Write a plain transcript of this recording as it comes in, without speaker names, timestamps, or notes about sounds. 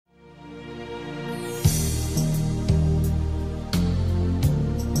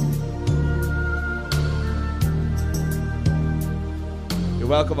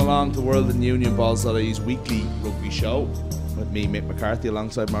welcome along to World and Union Balls.ie's weekly rugby show with me, Mick McCarthy,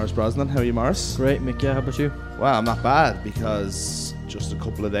 alongside Maurice Brosnan. How are you, Maurice? Great, Mick. Yeah, how about you? Well, I'm not bad, because just a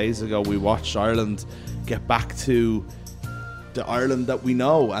couple of days ago we watched Ireland get back to the Ireland that we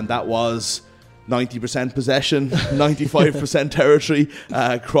know, and that was 90% possession, 95% territory,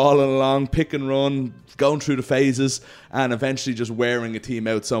 crawling along, pick and run, going through the phases, and eventually just wearing a team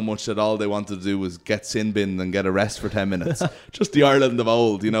out so much that all they wanted to do was get sin binned and get a rest for 10 minutes. Just the Ireland of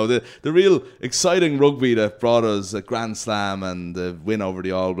old, you know, the real exciting rugby that brought us a Grand Slam and the win over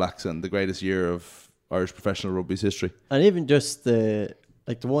the All Blacks and the greatest year of Irish professional rugby's history. And even just the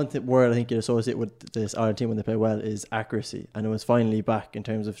one word I think you associate with this Ireland team when they play well is accuracy, and it was finally back in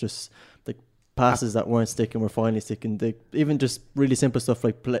terms of just the passes that weren't sticking were finally sticking. Even just really simple stuff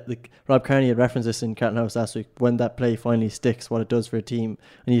like Rob Kearney had referenced this in Carlton House last week, when that play finally sticks, what it does for a team.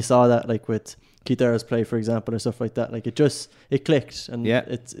 And you saw that like with Keith Arrows' play, for example, or stuff like that. Like it clicked, and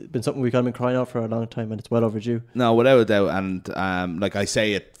it's been something we've kind of been crying out for a long time, and it's well overdue. No, without a doubt. And like I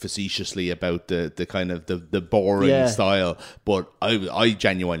say it facetiously about the kind of the boring style, but I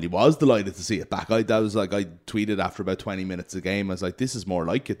genuinely was delighted to see it back. I tweeted after about 20 minutes of the game, I was like, this is more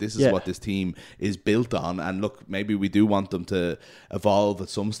like it. This is what this team is built on. And look, maybe we do want them to evolve at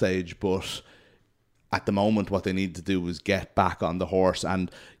some stage, but at the moment, what they need to do is get back on the horse. And,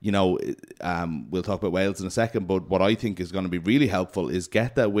 you know, we'll talk about Wales in a second, but what I think is going to be really helpful is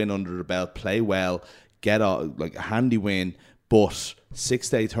get that win under the belt, play well, get a handy win, but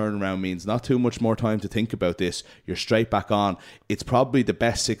 6-day turnaround means not too much more time to think about this. You're straight back on. It's probably the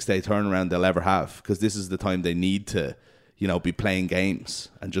best 6-day turnaround they'll ever have, because this is the time they need to, you know, be playing games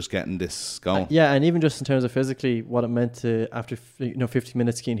and just getting this going. And even just in terms of physically, what it meant to, after 50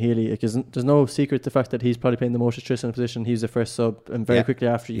 minutes, Cian Healy, because there's no secret to the fact that he's probably playing the most attrition position. He was the first sub, and very quickly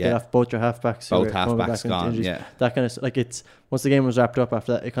after, you get off both your halfbacks. Both halfbacks gone, that kind of, like, it's, once the game was wrapped up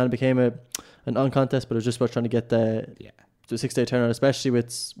after that, it kind of became an on-contest, but it was just about trying to get the 6-day turnaround, especially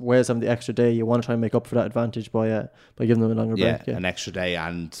with Wales having the extra day. You want to try and make up for that advantage by giving them a longer break. An extra day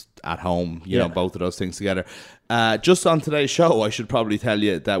and at home, you know, both of those things together. Just on today's show, I should probably tell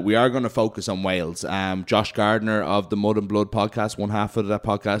you that we are going to focus on Wales. Josh Gardner of the Mud and Blood podcast, one half of that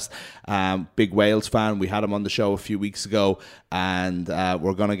podcast, big Wales fan. We had him on the show a few weeks ago, and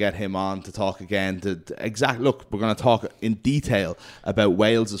we're going to get him on to talk again. We're going to talk in detail about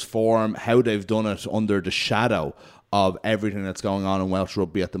Wales's form, how they've done it under the shadow of everything that's going on in Welsh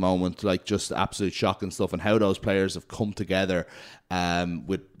rugby at the moment, like just absolute shocking stuff, and how those players have come together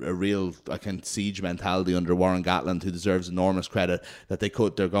with a real siege mentality under Warren Gatland, who deserves enormous credit. That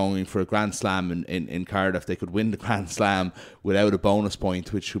they're going for a Grand Slam in Cardiff. They could win the Grand Slam without a bonus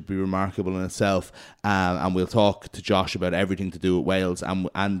point, which would be remarkable in itself. And we'll talk to Josh about everything to do with Wales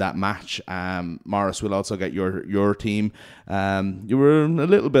and that match. Maurice, we'll also get your team. You were a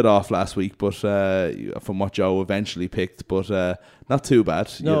little bit off last week, but from what Joe eventually picked, but not too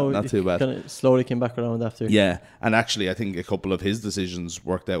bad. Not too bad. Kind of slowly came back around after. Yeah, and actually, I think a couple of his decisions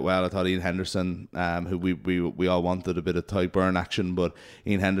worked out well. I thought Ian Henderson, who we all wanted a bit of Ty Byrne action, but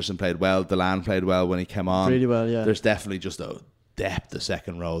Ian Henderson played well. Delan played well when he came on. Really well, yeah. There's definitely just a depth, the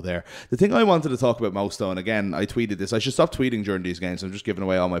second row there. The thing I wanted to talk about most, though, and again, I tweeted this. I should stop tweeting during these games. I'm just giving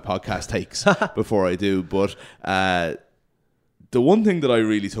away all my podcast takes before I do, but the one thing that I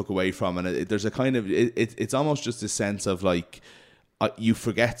really took away from, and there's a kind of, it's almost just a sense of like, you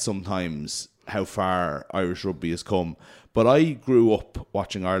forget sometimes how far Irish rugby has come. But I grew up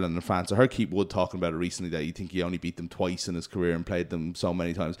watching Ireland and France. I heard Keith Wood talking about it recently, that you think he only beat them twice in his career and played them so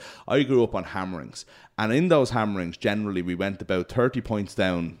many times. I grew up on hammerings. And in those hammerings, generally, we went about 30 points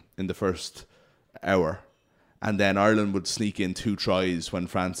down in the first hour. And then Ireland would sneak in 2 tries when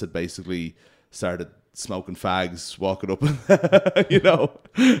France had basically started smoking fags, walking up, you know,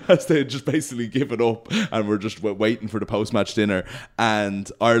 as they had just basically given up and were just waiting for the post-match dinner.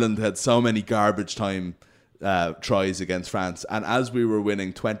 And Ireland had so many garbage time tries against France, and as we were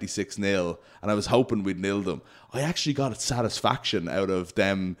winning 26-0, and I was hoping we'd nil them, I actually got satisfaction out of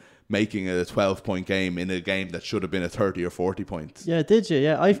them making a 12-point game in a game that should have been a 30 or 40 points. Yeah, did you?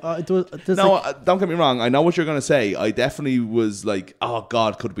 Yeah, don't get me wrong. I know what you're going to say. I definitely was like, oh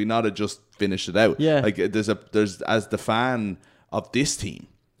God, could we not have just finished it out? Yeah. Like there's as the fan of this team,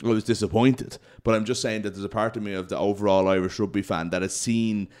 I was disappointed, but I'm just saying that there's a part of me, of the overall Irish rugby fan, that has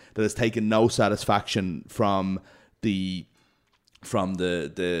taken no satisfaction from the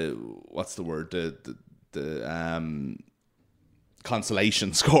what's the word, the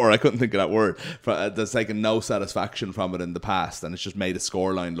consolation score. I couldn't think of that word. That's taken no satisfaction from it in the past, and it's just made a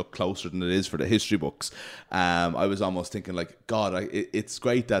scoreline look closer than it is for the history books. I was almost thinking like, God, it's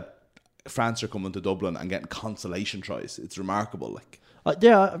great that France are coming to Dublin and getting consolation tries. It's remarkable. Like,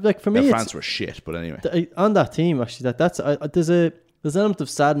 Yeah, like for me, France were shit, but anyway. On that team, actually, there's an element of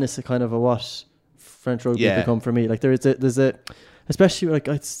sadness, a kind of what French rugby has become for me. Like there's a especially like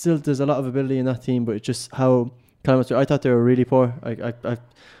there's a lot of ability in that team, but it's just how I thought they were really poor.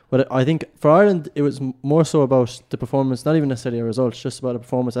 But I think for Ireland, it was more so about the performance, not even necessarily a result, just about a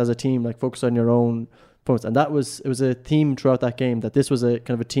performance as a team, like focus on your own performance. And it was a theme throughout that game, that this was a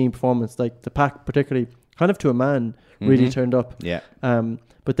kind of a team performance. Like the pack, particularly, kind of to a man, really turned up. Yeah.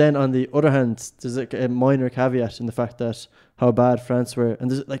 But then on the other hand, there's a minor caveat in the fact that how bad France were,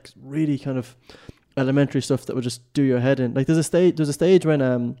 and there's like really kind of elementary stuff that would just do your head in. Like there's a stage when I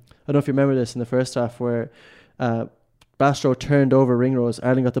don't know if you remember this in the first half where Bastro turned over Ringrose,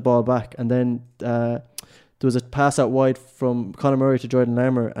 Ireland got the ball back, and then there was a pass out wide from Conor Murray to Jordan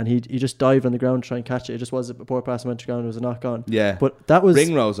Larmour, and he just dived on the ground to try and catch it. It just was a poor pass, went to ground, it was a knock on. Yeah. But that was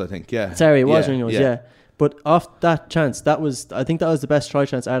Ringrose, I think, yeah. Sorry, it was Ringrose, yeah. But off that chance, I think that was the best try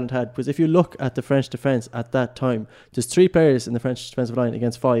chance Ireland had, because if you look at the French defence at that time, there's 3 players in the French defensive line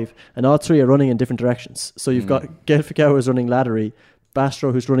against 5, and all 3 are running in different directions. So you've got Gael Ficao who's running laterally,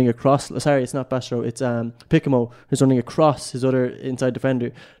 Bastro who's running across. Sorry, it's not Bastro. It's Picamo who's running across his other inside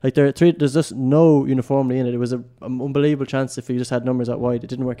defender. Like there's just no uniformity in it. It was an unbelievable chance if he just had numbers out wide. It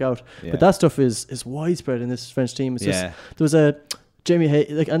didn't work out. Yeah. But that stuff is widespread in this French team. It's just there was a Jamie Hay,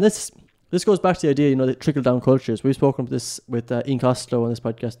 like, and this goes back to the idea, the trickle down cultures. We've spoken about this with Ian Costello on this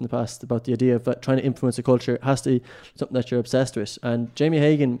podcast in the past about the idea of trying to influence a culture. It has to be something that you're obsessed with. And Jamie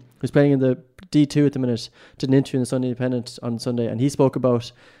Hagan, who's playing in the D2 at the minute, did an interview in the Sunday Independent on Sunday, and he spoke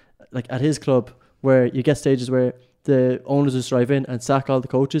about, like, at his club, where you get stages where the owners just drive in and sack all the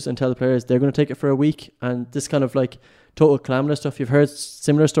coaches and tell the players they're going to take it for a week, and this kind of like total calamitous stuff. You've heard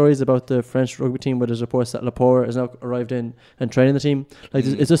similar stories about the French rugby team where there's reports that Laporte has now arrived in and training the team. Like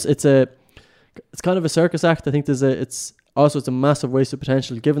it's kind of a circus act. I think it's a massive waste of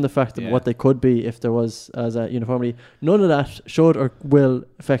potential, given the fact of what they could be if there was as a uniformity. None of that should or will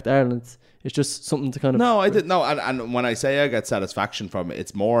affect Ireland. It's just something to kind of... No, I didn't. No, and when I say I get satisfaction from it,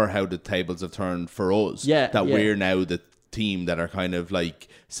 it's more how the tables have turned for us. We're now the team that are kind of like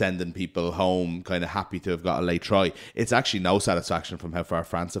sending people home, kind of happy to have got a late try. It's actually no satisfaction from how far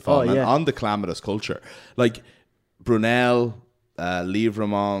France have fallen. And on the calamitous culture, like Brunel,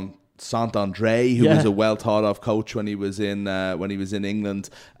 Livramont, Saint-André, who was a well thought of coach when he was in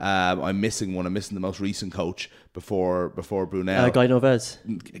England. I'm missing the most recent coach before Brunel. Guy Novez.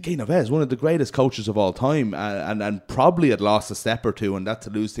 Guy Novez, one of the greatest coaches of all time, and probably had lost a step or two, and that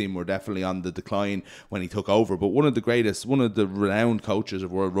Toulouse team were definitely on the decline when he took over. But one of the renowned coaches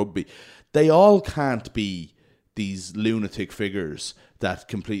of world rugby. They all can't be these lunatic figures that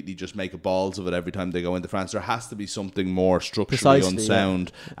completely just make a balls of it every time they go into France. There has to be something more structurally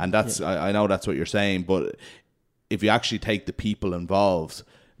unsound, and that's I know that's what you're saying, but if you actually take the people involved,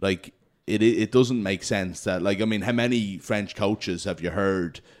 like it doesn't make sense that, like, I mean, how many French coaches have you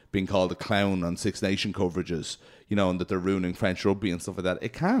heard being called a clown on Six Nation coverages, and that they're ruining French rugby and stuff like that?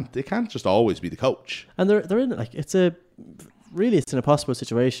 It can't just always be the coach. And they're in, like, it's an impossible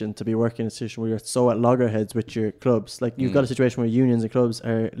situation to be working in a situation where you're so at loggerheads with your clubs. Like, you've got a situation where unions and clubs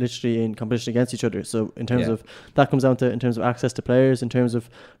are literally in competition against each other. So in terms of that comes down to, in terms of access to players, in terms of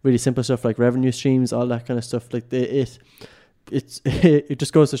really simple stuff like revenue streams, all that kind of stuff. Like it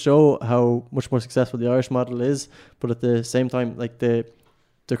just goes to show how much more successful the Irish model is. But at the same time, like they're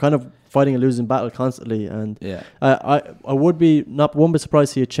kind of fighting a losing battle constantly, and I would be not one bit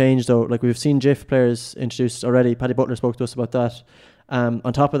surprised to see a change though. Like, we've seen GIF players introduced already. Paddy Butler spoke to us about that. On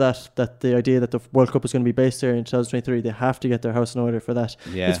top of that the idea that the World Cup is going to be based there in 2023, they have to get their house in order for that.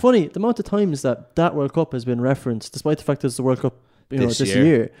 It's funny the amount of times that World Cup has been referenced, despite the fact that it's the World Cup this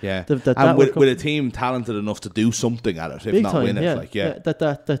year. And with a team talented enough to do something at it, if not win it.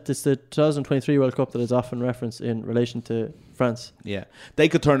 That is the 2023 World Cup that is often referenced in relation to France. Yeah, they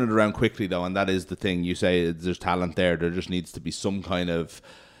could turn it around quickly though, and that is the thing. You say there's talent there. There just needs to be some kind of,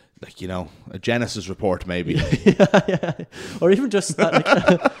 like, a Genesis report maybe. Or even just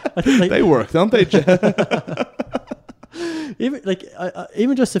that, I think, like, they work, don't they?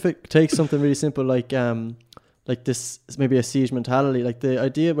 even just if it takes something really simple like this is maybe a siege mentality, like the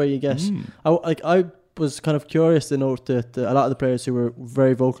idea where you get I was kind of curious to note that a lot of the players who were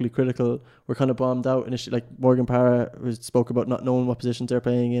very vocally critical were kind of bombed out initially, like Morgan Parra, who spoke about not knowing what positions they're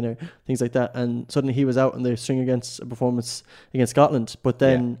playing in or things like that, and suddenly he was out in the string against a performance against Scotland. But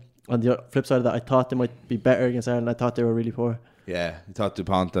then on the flip side of that, I thought they might be better against Ireland. I thought they were really poor. Yeah, I thought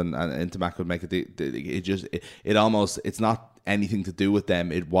DuPont and Intermac would make it. It almost, it's not anything to do with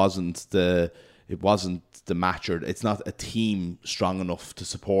them. It wasn't the match, or it's not a team strong enough to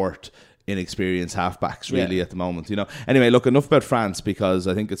support inexperienced halfbacks really at the moment, you know. Anyway, look, enough about France, because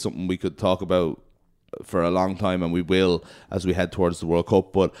I think it's something we could talk about for a long time, and we will as we head towards the World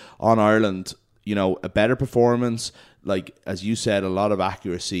Cup. But on Ireland, you know, a better performance, like as you said, a lot of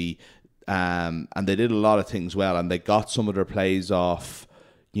accuracy, and they did a lot of things well, and they got some of their plays off,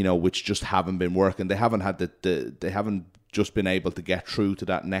 you know, which just haven't been working. They haven't had they haven't just been able to get through to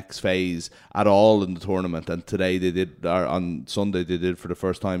that next phase at all in the tournament. And today they did, or on Sunday they did for the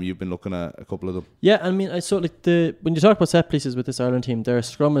first time. You've been looking at a couple of them. Yeah, I mean, I saw like when you talk about set pieces with this Ireland team, their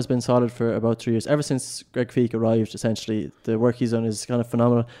scrum has been solid for about 3 years. Ever since Greg Feek arrived, essentially, the work he's done is kind of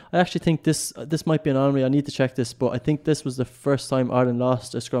phenomenal. I actually think this might be an anomaly. I need to check this, but I think this was the first time Ireland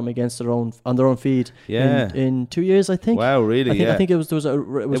lost a scrum against on their own feed. Yeah. In 2 years, I think. Wow, really? I think it was 48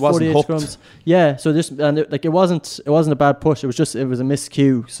 scrums. Yeah, so this, and it wasn't a bad push. It was a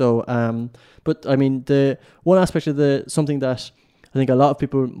miscue. So, but I mean, the one aspect of something that I think a lot of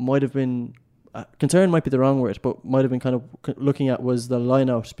people might have been concerned, might be the wrong word, but might have been kind of looking at, was the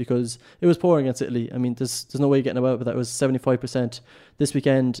line out, because it was poor against Italy. I mean, there's no way getting about it, but that was 75%. This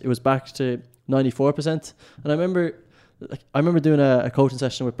weekend it was back to 94%. And I remember doing a coaching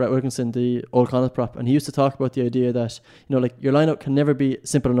session with Brett Wilkinson, the old Connacht prop, and he used to talk about the idea that, you know, like, your line out can never be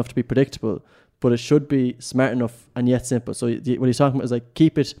simple enough to be predictable, but it should be smart enough and yet simple. So what he's talking about is like,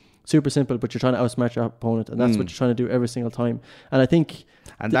 keep it super simple, but you're trying to outsmart your opponent, and that's what you're trying to do every single time. And I think,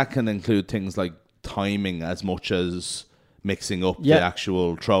 and that can include things like timing as much as mixing up the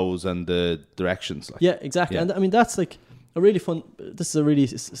actual throws and the directions. Like. Yeah, exactly. Yeah. And I mean, that's like a really fun. This is a really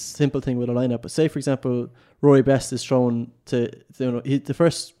simple thing with a lineup. But say, for example, Rory Best is thrown to, you know, the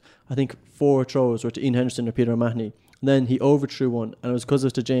first, I think, 4 throws were to Ian Henderson or Peter O'Mahony. And then he overthrew one, and it was because it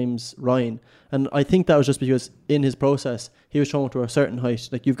was to James Ryan. And I think that was just because in his process, he was thrown to a certain height.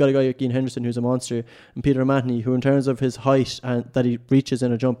 Like, you've got a guy like Ian Henderson who's a monster, and Peter O'Mahony, who in terms of his height and that he reaches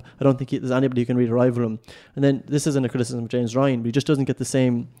in a jump, I don't think there's anybody who can really rival him. And then this isn't a criticism of James Ryan, but he just doesn't get the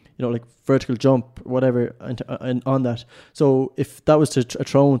same, you know, like vertical jump or whatever and on that. So if that was to a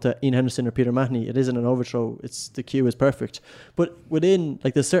throw to Ian Henderson or Peter Mahoney, it isn't an overthrow. The cue is perfect. But within,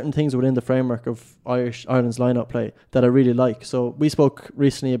 like, there's certain things within the framework of Ireland's line-up play that I really like. So we spoke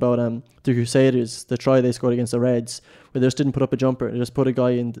recently about the Crusaders, the try they scored against the Reds, where they just didn't put up a jumper. They just put a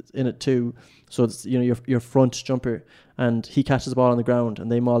guy in it too. So it's, you know, your front jumper, and he catches the ball on the ground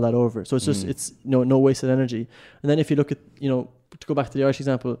and they maul that over. So it's just, it's no wasted energy. And then if you look at, you know, to go back to the Irish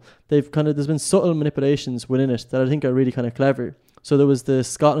example, there's been subtle manipulations within it that I think are really kind of clever. So there was the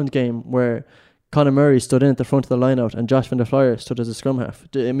Scotland game where Conor Murray stood in at the front of the line-out and Josh van der Flier stood as a scrum half.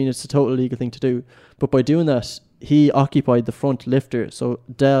 I mean, it's a total legal thing to do. But by doing that, he occupied the front lifter. So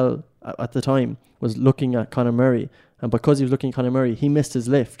Dell, at the time, was looking at Conor Murray. And because he was looking at Conor Murray, he missed his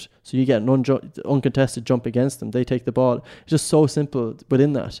lift. So you get an uncontested jump against them. They take the ball. It's just so simple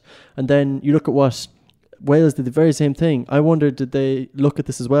within that. And then you look at what Wales did, the very same thing. I wonder, did they look at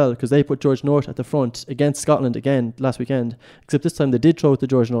this as well? Because they put George North at the front against Scotland again last weekend. Except this time they did throw it to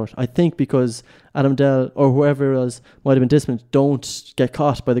George North. I think because Adam Dell or whoever else might have been disciplined, don't get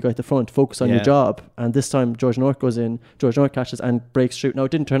caught by the guy at the front. Focus on your job. And this time George North goes in. George North catches and breaks through. Now,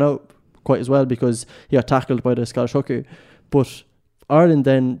 it didn't turn out quite as well because he got tackled by the Scottish hooker. But Ireland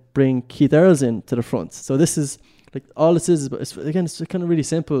then bring Keith Earls in to the front. So this is, like, all this is, it's kind of really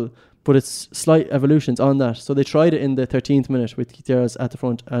simple, but it's slight evolutions on that. So they tried it in the 13th minute with Keith Earls at the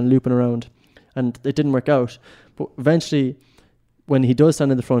front and looping around, and it didn't work out. But eventually, when he does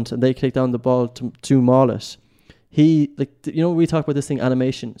stand in the front and they take down the ball to maul it, he, like, you know, we talk about this thing,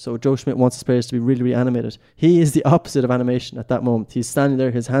 animation. So Joe Schmidt wants his players to be really, really animated. He is the opposite of animation at that moment. He's standing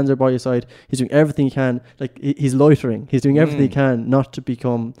there, his hands are by his side, he's doing everything he can, like, he's loitering, he's doing everything he can not to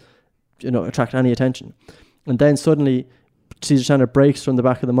become, you know, attract any attention. And then suddenly Cesar Sander breaks from the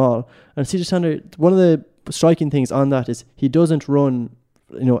back of the maul, and Cesar Sander, one of the striking things on that is he doesn't run,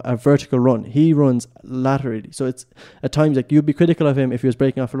 you know, a vertical run. He runs laterally. So it's at times, like, you'd be critical of him if he was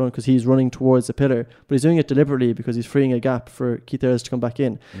breaking off a run because he's running towards the pillar, but he's doing it deliberately because he's freeing a gap for Keith Earls to come back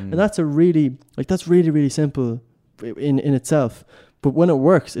in. And that's really, really simple in itself. But when it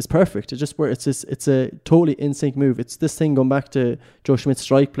works, it's perfect. It just works. It's a totally in sync move. It's this thing going back to Joe Schmidt's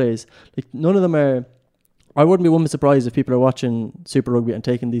strike plays. Like, none of them are. I wouldn't be one bit surprised if people are watching Super Rugby and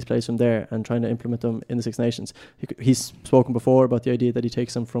taking these plays from there and trying to implement them in the Six Nations. He's spoken before about the idea that he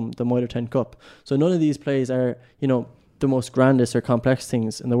takes them from the Mitre 10 Cup. So none of these plays are, you know, the most grandest or complex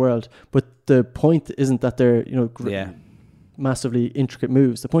things in the world. But the point isn't that they're, you know, massively intricate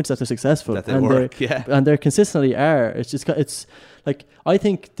moves. The point is that they're successful, that they work, and they consistently are. It's like, I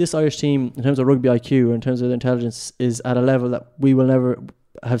think this Irish team, in terms of rugby IQ or in terms of their intelligence, is at a level that we will never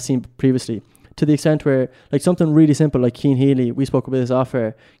have seen previously. to the extent where, like, something really simple like Cian Healy, we spoke about this off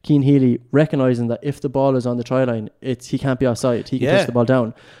air, Cian Healy recognising that if the ball is on the try line, he can't be offside, he can touch the ball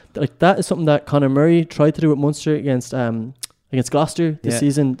down. Like, that is something that Conor Murray tried to do with Munster against Gloucester this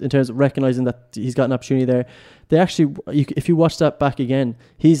season, in terms of recognising that he's got an opportunity there. They actually, if you watch that back again,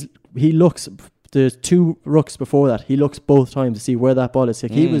 he looks, the 2 rucks before that, he looks both times to see where that ball is.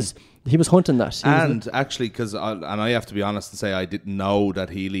 Like, he was hunting that. And actually, because I have to be honest and say I didn't know that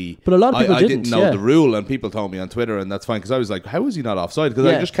Healy. But a lot of people didn't know the rule, and people told me on Twitter, and that's fine, because I was like, how is he not offside? Because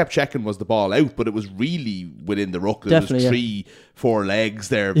I just kept checking was the ball out, but it was really within the ruck. There was 3-4 legs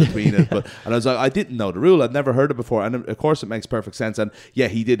there between it. And I was like, I didn't know the rule. I'd never heard it before, and of course it makes perfect sense. And yeah,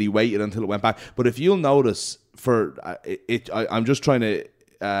 he did. He waited until it went back. But if you'll notice, I'm just trying to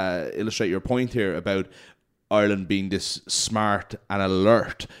illustrate your point here about Ireland being this smart and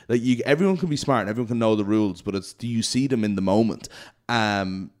alert. Like, everyone can be smart and everyone can know the rules, but it's, do you see them in the moment?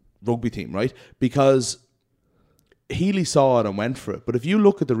 Rugby team, right? Because Healy saw it and went for it. But if you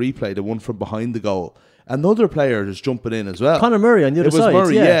look at the replay, the one from behind the goal, another player is jumping in as well. Conor Murray on the other side.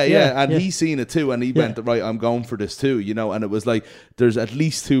 Murray, and he's seen it too, and he went, right, I'm going for this too, you know. And it was like, there's at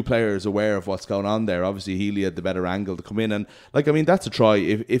least 2 players aware of what's going on there. Obviously, Healy had the better angle to come in, and like, I mean, that's a try.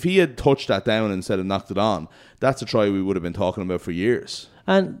 If he had touched that down instead of knocked it on, that's a try we would have been talking about for years.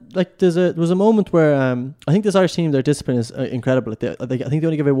 And like, there was a moment where I think this Irish team, their discipline is incredible. I think they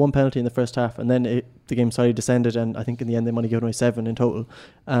only gave away 1 penalty in the first half, and then the game slightly descended, and I think in the end they might have given away 7 in total.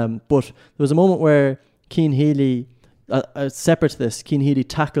 But there was a moment where Cian Healy, separate to this, Cian Healy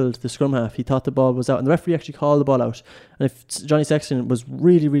tackled the scrum half. He thought the ball was out, and the referee actually called the ball out. And if Johnny Sexton was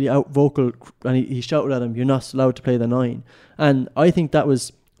really, really out vocal, and he shouted at him, "You're not allowed to play the 9." And I think that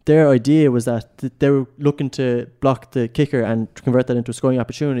was their idea, was that they were looking to block the kicker and convert that into a scoring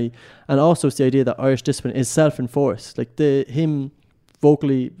opportunity. And also it's the idea that Irish discipline is self-enforced. Like, him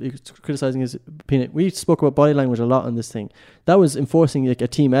vocally criticising his opinion. We spoke about body language a lot on this thing. That was enforcing like a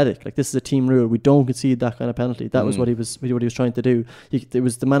team ethic. Like, this is a team rule. We don't concede that kind of penalty. That was what he was trying to do. It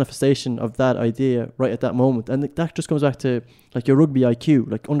was the manifestation of that idea right at that moment. And that just comes back to like your rugby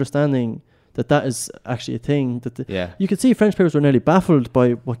IQ, like understanding that is actually a thing. That you could see French players were nearly baffled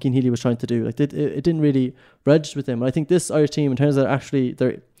by what Cian Healy was trying to do. Like, it didn't really register with them. And I think this Irish team, in terms of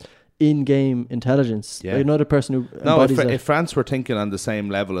their in-game intelligence, like another person who if France were thinking on the same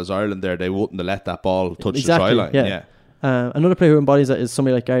level as Ireland there, they wouldn't have let that ball touch the try line. Another player who embodies that is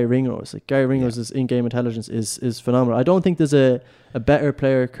somebody like Gary Ringrose. Like, Gary Ringrose's in-game intelligence is phenomenal. I don't think there's a better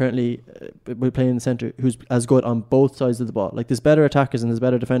player currently playing in the centre who's as good on both sides of the ball. Like, there's better attackers and there's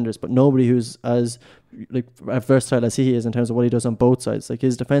better defenders, but nobody who's as like versatile as he is in terms of what he does on both sides. Like,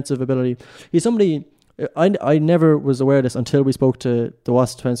 his defensive ability, he's somebody. I never was aware of this until we spoke to the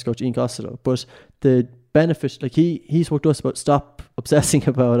Wasps defence coach Ian Costello. But the benefit, like, he spoke to us about stop obsessing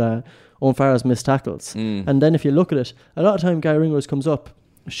about Owen Farrell's missed tackles. And then if you look at it, a lot of time Gary Ringrose comes up,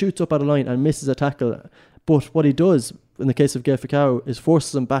 shoots up at a line and misses a tackle. But what he does in the case of Gael Ficao is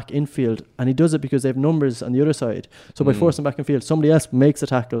forces him back infield, and he does it because they have numbers on the other side. So by forcing back infield, somebody else makes a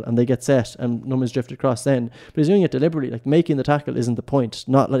tackle and they get set and numbers drift across then. But he's doing it deliberately. Like, making the tackle isn't the point.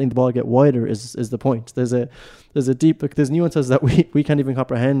 Not letting the ball get wider is the point. There's a deep, like, there's nuances that we can't even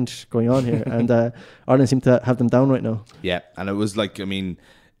comprehend going on here. And Ireland seem to have them down right now. Yeah, and it was like, I mean,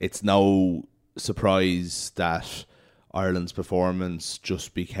 it's no surprise that Ireland's performance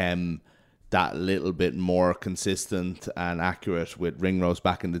just became that little bit more consistent and accurate with Ringrose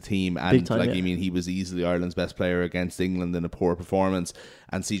back in the team. And I mean, he was easily Ireland's best player against England in a poor performance.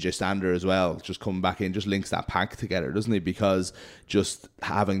 And CJ Stander as well, just coming back in, just links that pack together, doesn't he? Because just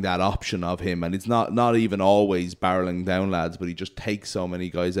having that option of him, and it's not even always barreling down lads, but he just takes so many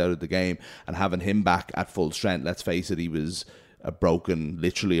guys out of the game, and having him back at full strength, let's face it, he was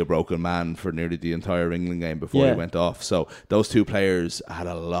literally a broken man for nearly the entire England game before he went off. So those 2 players had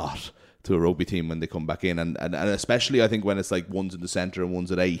a lot to a rugby team when they come back in, and especially I think when it's like one's in the centre and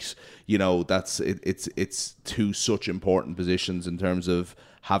one's at 8, you know, that's it's 2 such important positions in terms of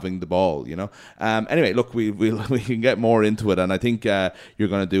having the ball, you know. Anyway, look, we can get more into it, and I think you're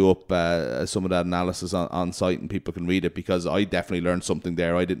going to do up some of that analysis on site, and people can read it, because I definitely learned something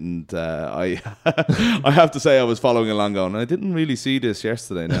there. I didn't. I have to say I was following along, going, I didn't really see this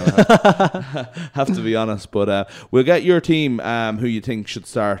yesterday. Now I have to be honest, but we'll get your team, who you think should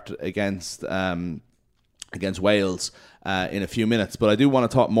start against Wales in a few minutes, but I do want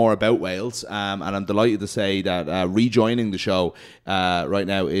to talk more about Wales, and I'm delighted to say that rejoining the show right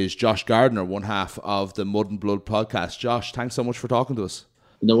now is Josh Gardner, one half of the Mud and Blood podcast. Josh, thanks so much for talking to us.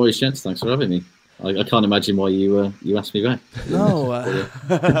 No worries, gents. Thanks for having me. I can't imagine why you asked me back. No,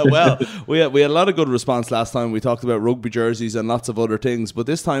 well, we had a lot of good response last time. We talked about rugby jerseys and lots of other things, but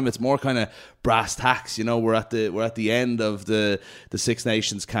this time it's more kind of brass tacks. You know, we're at the end of the Six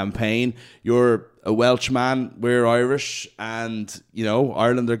Nations campaign. You're a Welshman, we're Irish, and you know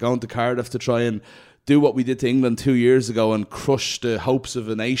Ireland are going to Cardiff to try and do what we did to England 2 years ago and crush the hopes of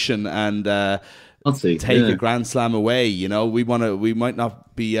a nation and take a Grand Slam away. You know, we might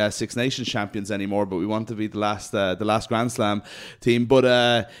not be Six Nations champions anymore, but we want to be the last Grand Slam team.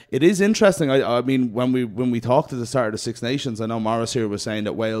 But it is interesting. I mean, when we talked at the start of the Six Nations, I know Morris here was saying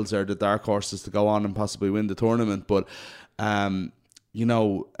that Wales are the dark horses to go on and possibly win the tournament. But you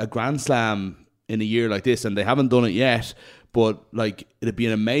know, a Grand Slam in a year like this, and they haven't done it yet. But like, it'd be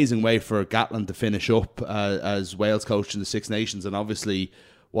an amazing way for Gatland to finish up as Wales coach in the Six Nations, and obviously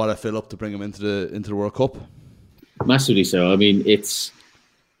what a fill up to bring him into the World Cup. Massively so. I mean, it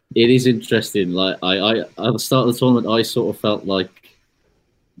is interesting. Like I at the start of the tournament, I sort of felt like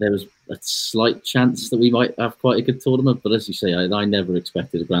there was a slight chance that we might have quite a good tournament. But as you say, I never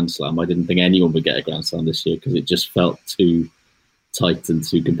expected a Grand Slam. I didn't think anyone would get a Grand Slam this year because it just felt too tight and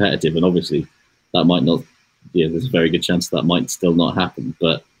too competitive. And obviously, that might not. Yeah, there's a very good chance that might still not happen.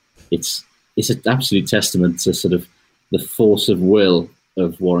 But it's an absolute testament to sort of the force of will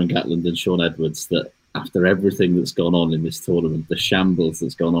of Warren Gatland and Sean Edwards, that after everything that's gone on in this tournament, the shambles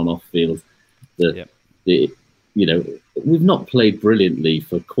that's gone on off field, you know, we've not played brilliantly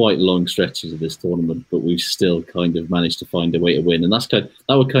for quite long stretches of this tournament, but we've still kind of managed to find a way to win. And that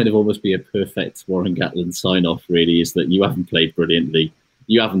would kind of almost be a perfect Warren Gatland sign off, really, is that you haven't played brilliantly,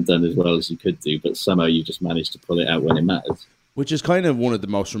 you haven't done as well as you could do, but somehow you just managed to pull it out when it matters. Which is kind of one of the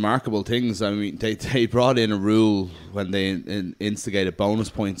most remarkable things. I mean, they brought in a rule when they instigated bonus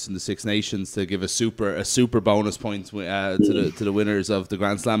points in the Six Nations to give a super bonus point to the winners of the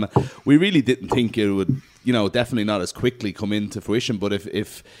Grand Slam. We really didn't think it would, you know, definitely not as quickly come into fruition. But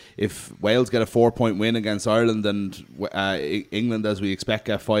if Wales get a 4-point win against Ireland and England, as we expect,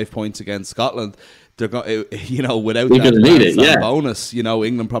 get 5 points against Scotland, they're going, you know, without that bonus, you know,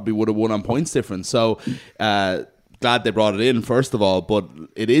 England probably would have won on points difference. So. Glad they brought it in, first of all, but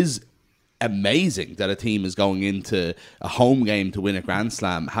it is amazing that a team is going into a home game to win a Grand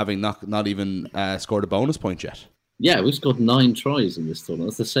Slam, having not even scored a bonus point yet. Yeah, we've scored 9 tries in this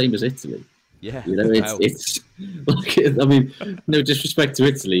tournament. That's the same as Italy. Yeah, you know, it's like, I mean, no disrespect to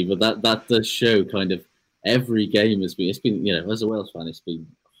Italy, but that does show kind of every game has been. It's been, you know, as a Wales fan, it's been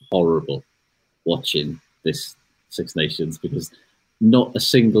horrible watching this Six Nations because not a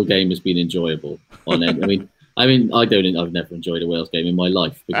single game has been enjoyable on it. I mean, I've never enjoyed a Wales game in my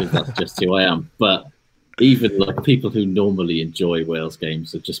life because that's just who I am. But even like people who normally enjoy Wales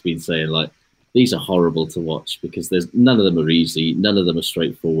games have just been saying like, these are horrible to watch because none of them are easy. None of them are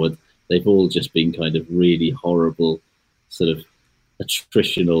straightforward. They've all just been kind of really horrible, sort of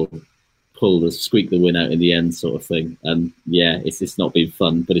attritional, squeak the win out in the end sort of thing. And yeah, it's not been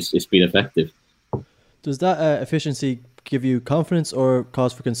fun, but it's been effective. Does that efficiency give you confidence or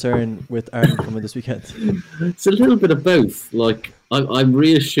cause for concern with Ireland coming this weekend? It's a little bit of both. Like I'm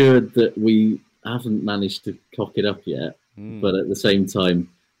reassured that we haven't managed to cock it up yet, but at the same time,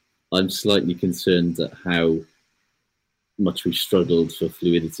 I'm slightly concerned at how much we've struggled for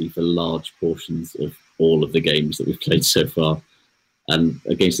fluidity for large portions of all of the games that we've played so far. And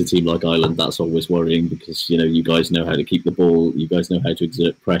against a team like Ireland, that's always worrying because, you know, you guys know how to keep the ball, you guys know how to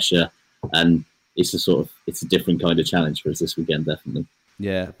exert pressure, and it's a different kind of challenge for us this weekend, definitely.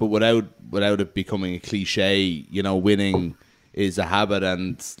 Yeah, but without it becoming a cliche, you know, winning is a habit,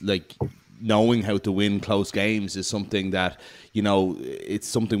 and like knowing how to win close games is something that, you know, it's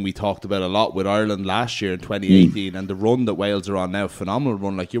something we talked about a lot with Ireland last year in 2018, and the run that Wales are on now, phenomenal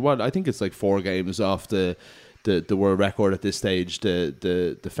run. Like I think it's like 4 games off the world record at this stage,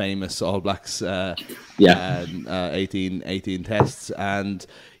 the famous All Blacks 18 tests, and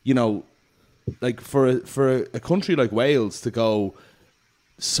you know. Like for a country like Wales to go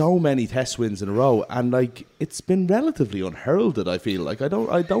so many test wins in a row, and like it's been relatively unheralded. I feel like I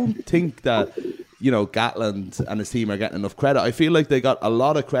don't think that, you know, Gatland and his team are getting enough credit. I feel like they got a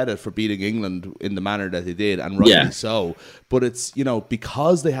lot of credit for beating England in the manner that they did, and rightly so. But it's, you know,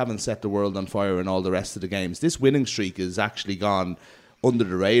 because they haven't set the world on fire in all the rest of the games, this winning streak has actually gone under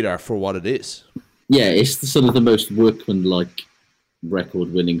the radar for what it is. Yeah, it's the most workmanlike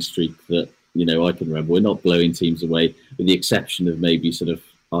record winning streak that, you know, I can remember. We're not blowing teams away, with the exception of maybe sort of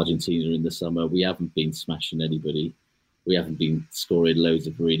Argentina in the summer. We haven't been smashing anybody. We haven't been scoring loads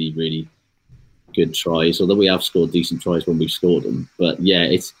of really, really good tries, although we have scored decent tries when we've scored them. But yeah,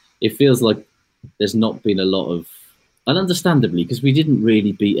 it feels like there's not been a lot of, and understandably, because we didn't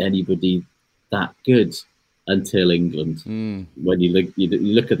really beat anybody that good until England. When you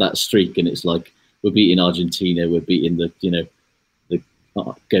look at that streak, and it's like we're beating Argentina, we're beating the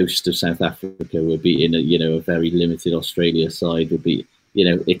ghost of South Africa, we're beating a very limited Australia side. We'll be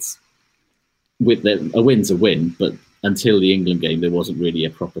it's with a win's a win, but until the England game, there wasn't really a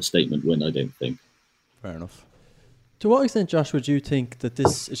proper statement win, I don't think. Fair enough. To what extent, Josh, would you think that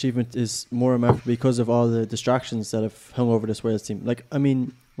this achievement is more remarkable because of all the distractions that have hung over this Wales team? Like, I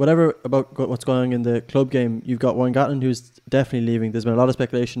mean, whatever about what's going on in the club game, you've got Warren Gatland who's definitely leaving. There's been a lot of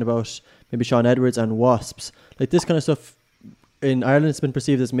speculation about maybe Sean Edwards and Wasps. Like, this kind of stuff in Ireland, it's been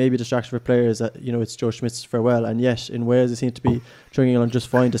perceived as maybe a distraction for players that, it's Joe Schmidt's farewell. And yet, in Wales, it seems to be chugging along just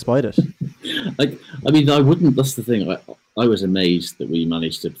fine despite it. I wouldn't, that's the thing. I was amazed that we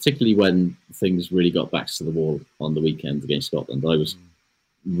managed to, particularly when things really got backs to the wall on the weekend against Scotland. I was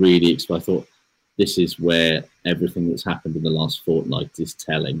really excited. I thought this is where everything that's happened in the last fortnight is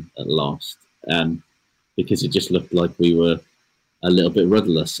telling at last, because it just looked like we were a little bit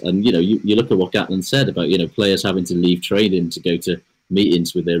rudderless. And you look at what Gatland said about players having to leave training to go to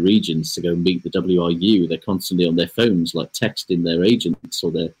meetings with their regions, to go meet the WRU. They're constantly on their phones, like texting their agents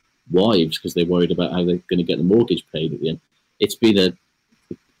or their wives because they're worried about how they're going to get the mortgage paid at the end. It's been a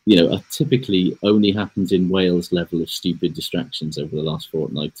typically only happens in Wales level of stupid distractions over the last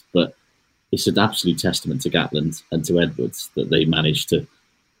fortnight, but it's an absolute testament to Gatland and to Edwards that they managed to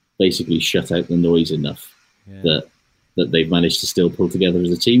basically shut out the noise enough that they've managed to still pull together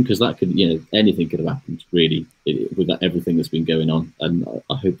as a team, because that could, anything could have happened really with everything that's been going on. And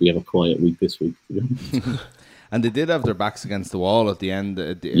I hope we have a quiet week this week. And they did have their backs against the wall at the end.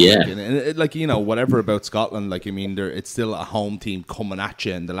 Whatever about Scotland, it's still a home team coming at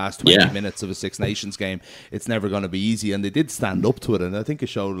you in the last 20 minutes of a Six Nations game. It's never going to be easy. And they did stand up to it. And I think it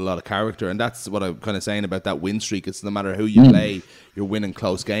showed a lot of character. And that's what I'm kind of saying about that win streak. It's no matter who you play, you're winning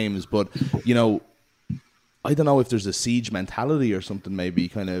close games. But, I don't know if there's a siege mentality or something maybe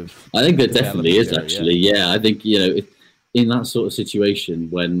kind of. I think there definitely is, actually. Yeah, I think, in that sort of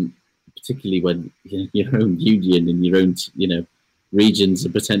situation particularly when your own union and your own, regions are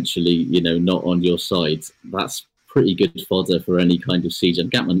potentially, not on your side, that's pretty good fodder for any kind of siege.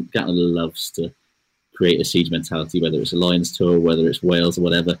 And Gatland loves to create a siege mentality, whether it's a Lions tour, whether it's Wales or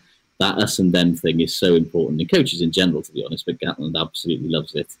whatever. That us and them thing is so important. And coaches in general, to be honest, but Gatland absolutely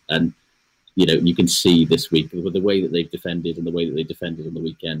loves it. And, you can see this week with the way that they've defended and the way that they defended on the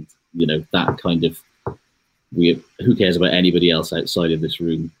weekend, that kind of, who cares about anybody else outside of this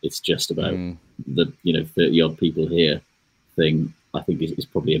room? It's just about the 30 odd people here thing. I think is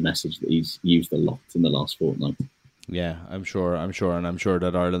probably a message that he's used a lot in the last fortnight. Yeah, I'm sure, and I'm sure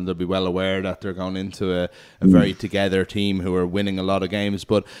that Ireland will be well aware that they're going into a very together team who are winning a lot of games.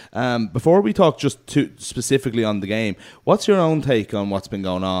 But before we talk just specifically on the game, what's your own take on what's been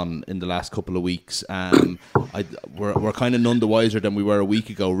going on in the last couple of weeks? We're kind of none the wiser than we were a week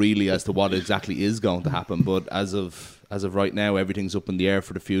ago, really, as to what exactly is going to happen. But as of right now, everything's up in the air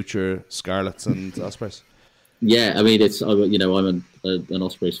for the future, Scarlets and Ospreys. Yeah, I mean, I'm an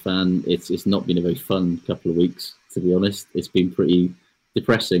Ospreys fan. It's not been a very fun couple of weeks, to be honest. It's been pretty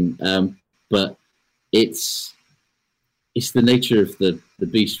depressing, but it's the nature of the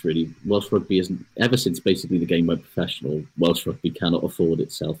beast, really. Welsh rugby isn't, ever since basically the game went professional, Welsh rugby cannot afford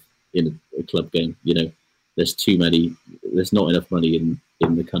itself in a club game. There's not enough money in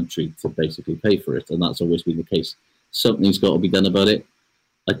the country to basically pay for it, and that's always been the case. Something's got to be done about it.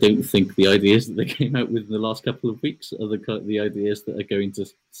 I don't think the ideas that they came out with in the last couple of weeks are the ideas that are going to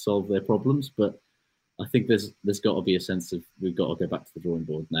solve their problems. But I think there's got to be a sense of we've got to go back to the drawing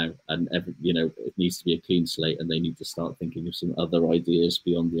board now, and it needs to be a clean slate, and they need to start thinking of some other ideas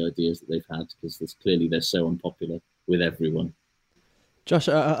beyond the ideas that they've had, because they're so unpopular with everyone. Josh,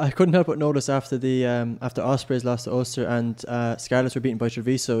 I couldn't help but notice after Ospreys lost to Ulster and Scarlets were beaten by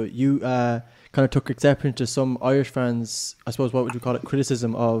Treviso, you kind of took exception to some Irish fans, I suppose, what would you call it,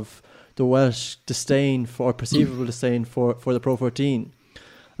 criticism of the Welsh disdain or perceivable disdain for the Pro 14.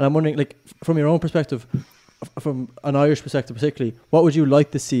 And I'm wondering, from your own perspective, from an Irish perspective particularly, what would you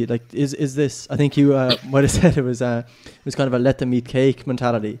like to see? Is this? I think you might have said it was kind of a let them eat cake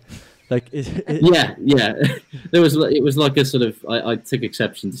mentality. Yeah. It was like a sort of, I took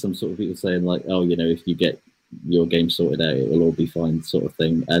exception to some sort of people saying if you get your game sorted out, it will all be fine, sort of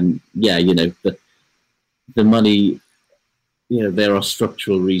thing. And the money, there are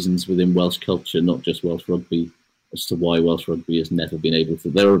structural reasons within Welsh culture, not just Welsh rugby, as to why Welsh rugby has never been able to.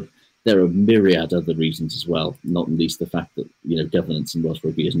 There are myriad other reasons as well, not least the fact that governance in Welsh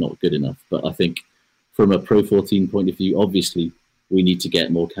rugby is not good enough. But I think from a Pro 14 point of view, obviously we need to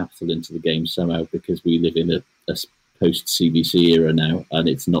get more capital into the game somehow, because we live in a post CBC era now, and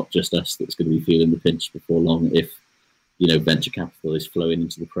it's not just us that's going to be feeling the pinch before long if, you know, venture capital is flowing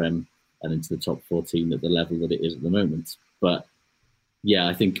into the Prem and into the top 14 at the level that it is at the moment. But yeah,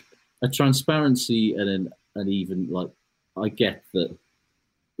 I think a transparency and even, like, I get that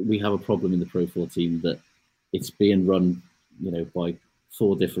we have a problem in the Pro 14 that it's being run, you know, by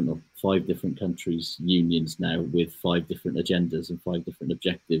 4 different or 5 different countries, unions now, with 5 different agendas and 5 different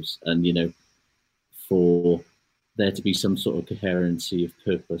objectives. And, you know, for there to be some sort of coherency of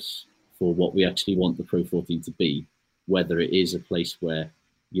purpose for what we actually want the Pro 14 to be, whether it is a place where,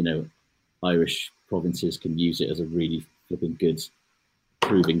 you know, Irish provinces can use it as a really flipping good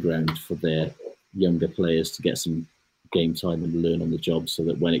proving ground for their younger players to get some game time and learn on the job, so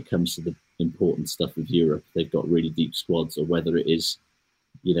that when it comes to the important stuff of Europe, they've got really deep squads, or whether it is,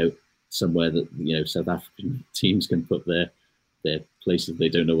 you know, somewhere that, you know, South African teams can put their places they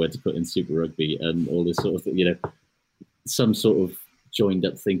don't know where to put in Super Rugby and all this sort of thing, you know, some sort of joined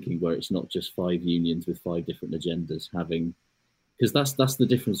up thinking where it's not just 5 unions with 5 different agendas having, because that's the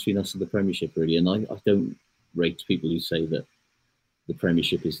difference between us and the Premiership, really. And I don't rate people who say that the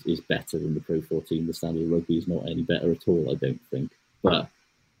Premiership is better than the Pro 14. The standard of rugby is not any better at all, I don't think. But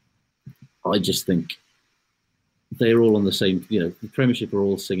I just think they're all on the same, you know, the Premiership are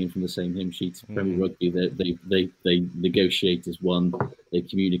all singing from the same hymn sheets. Premier Rugby, they negotiate as one, they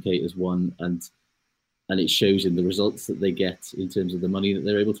communicate as one, and it shows in the results that they get in terms of the money that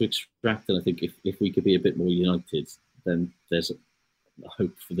they're able to extract. And I think if we could be a bit more united, then there's a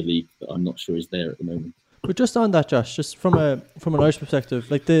hope for the league that I'm not sure is there at the moment. But just on that, Josh, just from an Irish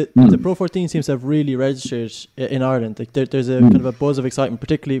perspective, like the Pro 14 seems to have really registered in Ireland. Like there's a kind of a buzz of excitement,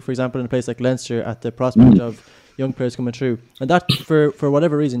 particularly, for example, in a place like Leinster, at the prospect of young players coming through. And that, for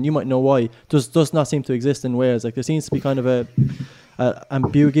whatever reason, you might know why, does not seem to exist in Wales. Like there seems to be kind of a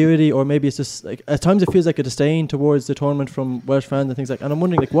ambiguity, or maybe it's just like at times it feels like a disdain towards the tournament from Welsh fans and things like. And I'm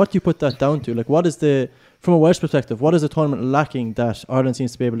wondering, like, what do you put that down to? Like, what is from a Welsh perspective, what is the tournament lacking that Ireland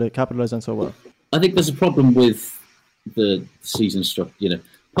seems to be able to capitalise on so well? I think there's a problem with the season structure. You know,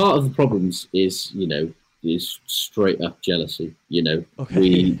 part of the problems is straight up jealousy. You know,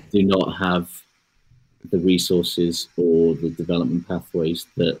 we do not have the resources or the development pathways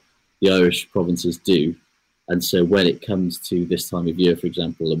that the Irish provinces do. And so when it comes to this time of year, for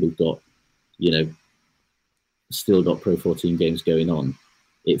example, and we've got, you know, still got Pro 14 games going on,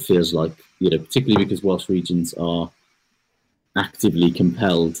 it feels like, you know, particularly because Welsh regions are actively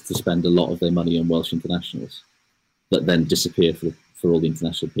compelled to spend a lot of their money on Welsh internationals that then disappear for all the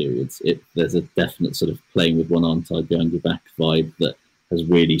international periods. There's a definite sort of playing with one arm tied behind your back vibe that has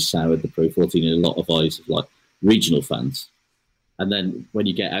really soured the Pro 14 in a lot of eyes of, like, regional fans. And then when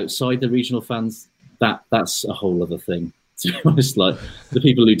you get outside the regional fans, that's a whole other thing. To be honest, like, the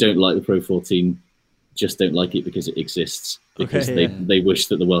people who don't like the Pro 14 just don't like it because it exists, because they wish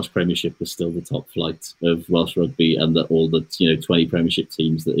that the Welsh Premiership was still the top flight of Welsh rugby, and that all the 20 Premiership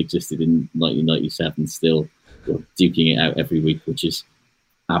teams that existed in 1997 still were duking it out every week, which is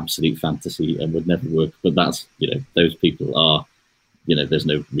absolute fantasy and would never work. But that's, those people are, there's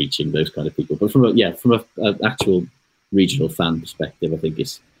no reaching those kind of people. But from an actual regional fan perspective, I think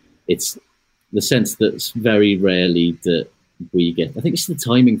it's the sense that very rarely that we get. I think it's the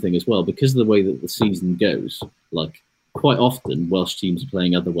timing thing as well, because of the way that the season goes. Like, quite often Welsh teams are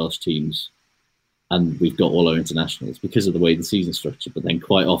playing other Welsh teams, and we've got all our internationals because of the way the season's structured. But then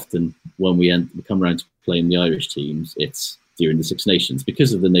quite often when we come around to playing the Irish teams, it's during the Six Nations,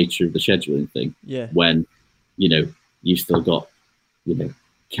 because of the nature of the scheduling thing. Yeah. When, you've still got,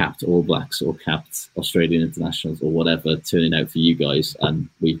 capped All Blacks or capped Australian internationals or whatever turning out for you guys, and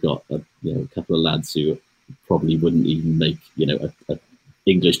we've got a couple of lads who probably wouldn't even make a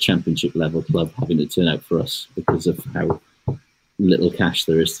English Championship level club having to turn out for us because of how little cash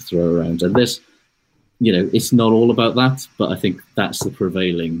there is to throw around. And there's, it's not all about that, but I think that's the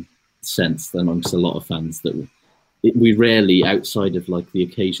prevailing sense amongst a lot of fans, that we rarely, outside of like the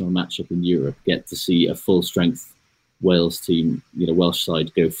occasional matchup in Europe, get to see a full strength Wales team, Welsh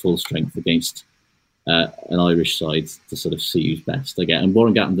side go full strength against an Irish side to sort of see who's best. Again, and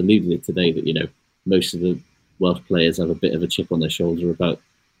Warren Gatland alluded it today that most of the Welsh players have a bit of a chip on their shoulder about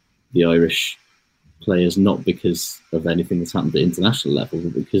the Irish players, not because of anything that's happened at international level,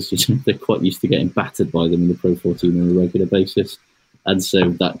 but because they're quite used to getting battered by them in the Pro 14 on a regular basis, and so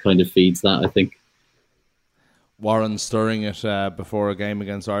that kind of feeds that, I think. Warren stirring it before a game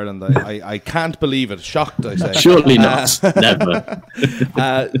against Ireland. I can't believe it. Shocked, I say. Surely not. Never.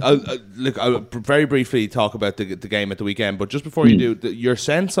 I'll very briefly talk about the game at the weekend, but just before you do, your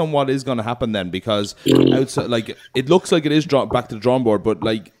sense on what is going to happen then, because outside, like, it looks like it is back to the drawing board, but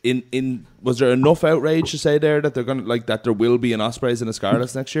like was there enough outrage to say there that they're going to, like, that there will be an Ospreys and a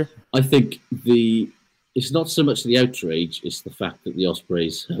Scarlets next year? I think it's not so much the outrage; it's the fact that the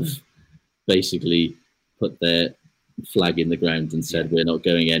Ospreys have basically put their flag in the ground and said we're not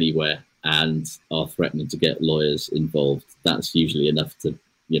going anywhere, and are threatening to get lawyers involved. That's usually enough to,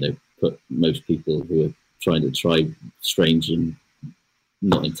 put most people who are trying to try strange and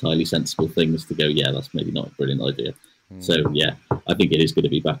not entirely sensible things to go, yeah, that's maybe not a brilliant idea. So yeah, I think it is going to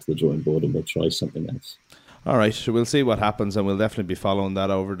be back to the drawing board, and we'll try something else. All right, so we'll see what happens, and we'll definitely be following that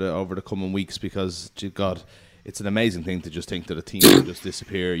over the coming weeks, because, God, it's an amazing thing to just think that a team will just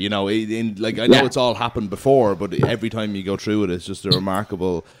disappear. I know it's all happened before, but every time you go through it, it's just a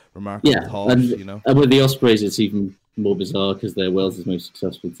remarkable thought. And with the Ospreys, it's even more bizarre because they're Wales' most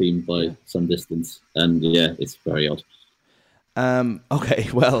successful team by some distance, and it's very odd. Okay,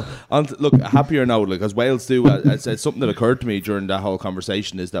 well, look, happier now, because Wales do. It's something that occurred to me during that whole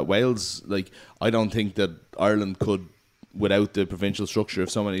conversation, is that Wales, I don't think that Ireland could, without the provincial structure, if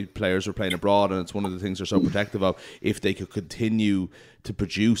so many players were playing abroad, and it's one of the things they're so protective of, if they could continue to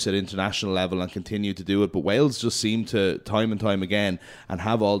produce at international level and continue to do it. But Wales just seem to, time and time again, and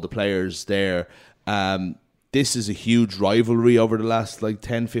have all the players there. This is a huge rivalry over the last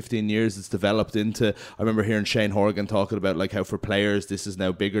 10, 15 years. It's developed into, I remember hearing Shane Horgan talking about how for players this is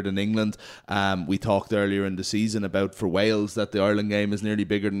now bigger than England. We talked earlier in the season about, for Wales, that the Ireland game is nearly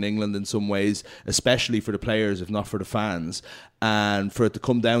bigger than England in some ways, especially for the players, if not for the fans. And for it to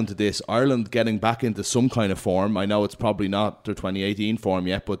come down to this, Ireland getting back into some kind of form. I know it's probably not their 2018 form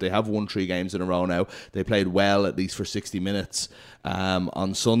yet, but they have won 3 games in a row now. They played well, at least for 60 minutes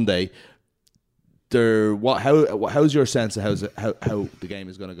on Sunday. How's your sense of how the game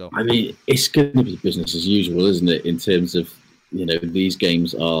is going to go? I mean, it's going to be business as usual, isn't it? In terms of, these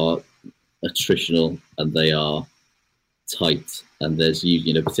games are attritional and they are tight, and there's,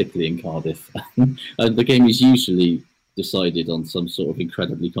 particularly in Cardiff, and the game is usually decided on some sort of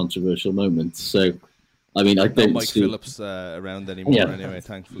incredibly controversial moment. So, I mean, I don't Mike see Phillips around anymore anyway,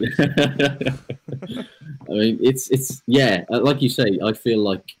 thankfully. I mean, it's like you say, I feel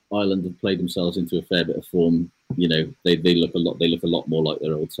like Ireland have played themselves into a fair bit of form. They look a lot more like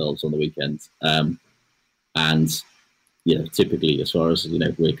their old selves on the weekend. And typically, as far as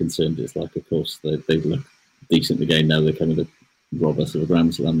we're concerned, it's like, of course, they look decent again now. They're coming to rob us of a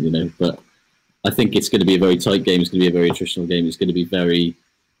Grand Slam, But I think it's going to be a very tight game. It's going to be a very attritional game. It's going to be very,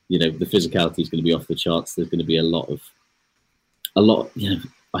 the physicality is going to be off the charts. There's going to be a lot. I'm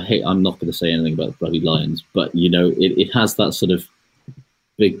not going to say anything about the bloody Lions, but it has that sort of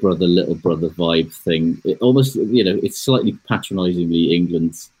big brother, little brother vibe thing. It almost, it's slightly patronisingly,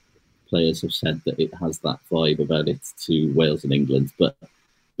 England's players have said that it has that vibe about it to Wales and England, but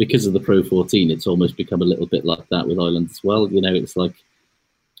because of the Pro 14, it's almost become a little bit like that with Ireland as well. It's like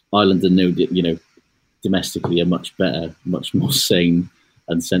Ireland are domestically a much better, much more sane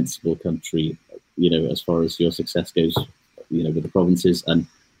and sensible country, as far as your success goes, with the provinces, and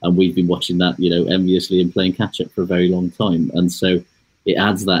we've been watching that, enviously and playing catch up for a very long time, and so it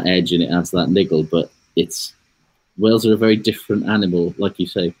adds that edge and it adds that niggle. But Wales are a very different animal, like you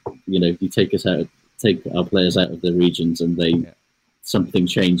say. You take our players out of their regions, and something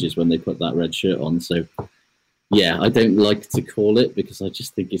changes when they put that red shirt on. So I don't like to call it, because I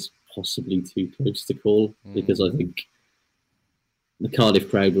just think it's possibly too close to call, because I think the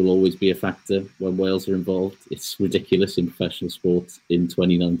Cardiff crowd will always be a factor when Wales are involved. It's ridiculous in professional sport in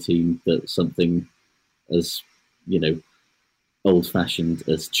 2019 that something as, old-fashioned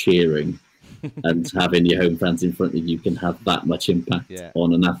as cheering and having your home fans in front of you can have that much impact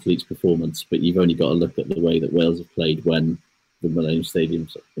on an athlete's performance. But you've only got to look at the way that Wales have played when the Millennium Stadium,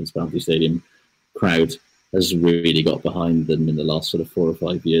 Barnsley Stadium crowd has really got behind them in the last sort of 4 or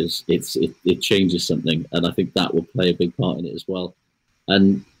 5 years. It changes something, and I think that will play a big part in it as well.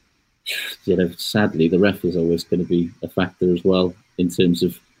 And sadly, the ref is always going to be a factor as well, in terms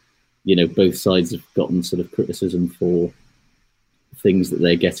of both sides have gotten sort of criticism for things that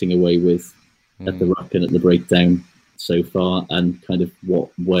they're getting away with at the ruck and at the breakdown so far, and kind of what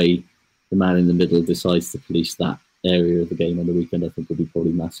way the man in the middle decides to police that area of the game on the weekend, I think will be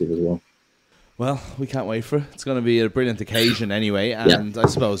probably massive as well. Well, we can't wait for it. It's going to be a brilliant occasion anyway, and I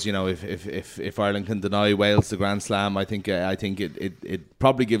suppose if Ireland can deny Wales the Grand Slam, I think it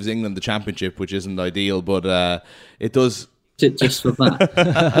probably gives England the championship, which isn't ideal, but it does it just for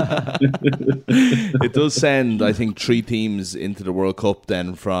that. It does send, I think, 3 teams into the World Cup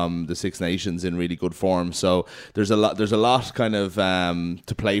then from the Six Nations in really good form. So there's a lot kind of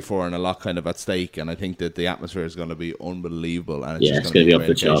to play for and a lot kind of at stake. And I think that the atmosphere is going to be unbelievable. And it's going to be off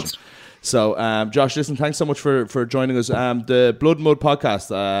the charts. So, Josh, listen, thanks so much for joining us. The Blood and Mud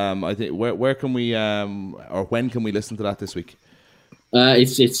podcast, I think, where can we, or when can we listen to that this week?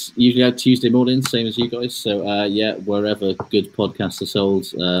 It's usually out Tuesday morning, same as you guys. So, wherever good podcasts are sold,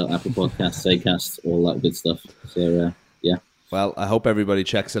 Apple Podcasts, Acast, all that good stuff. So, Well, I hope everybody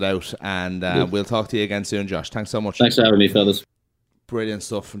checks it out, and we'll talk to you again soon, Josh. Thanks so much. Thanks for having me, fellas. Brilliant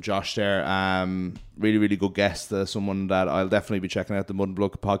stuff from Josh there. Really, really good guest. Someone that I'll definitely be checking out, the Mud and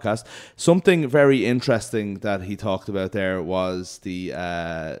Blood podcast. Something very interesting that he talked about there was the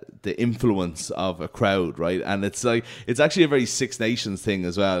influence of a crowd, right? And it's actually a very Six Nations thing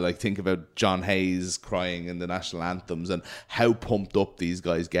as well. Like, think about John Hayes crying in the national anthems and how pumped up these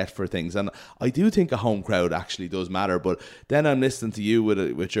guys get for things. And I do think a home crowd actually does matter. But then I'm listening to you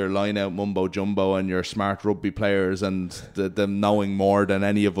with your line out mumbo jumbo and your smart rugby players and them knowing more than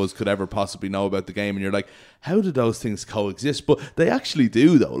any of us could ever possibly know about the game, and you're like, how do those things coexist? But they actually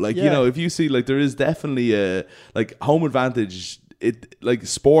do, though. Like, you know, if you see, like, there is definitely a, like, home advantage. It, like,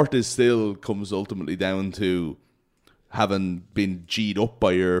 sport is still comes ultimately down to having been G'd up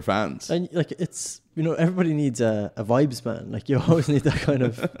by your fans. And, like, it's, you know, everybody needs a vibes man. Like, you always need that kind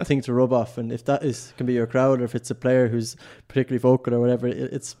of thing to rub off, and if that can be your crowd, or if it's a player who's particularly vocal or whatever,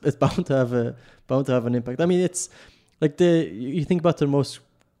 it's bound to have an impact. I mean, it's like you think about the most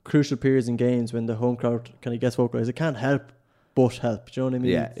crucial periods in games when the home crowd kind of gets vocalized. It can't help but help. Do you know what I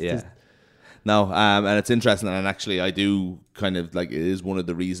mean? Yeah. No, and it's interesting, and actually I do kind of, like, it is one of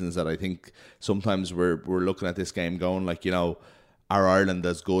the reasons that I think sometimes we're looking at this game going, like, you know, are Ireland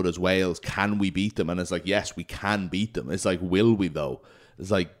as good as Wales? Can we beat them? And it's like, yes, we can beat them. It's like, will we though? It's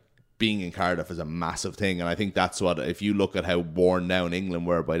like, being in Cardiff is a massive thing, and I think that's what, if you look at how worn down England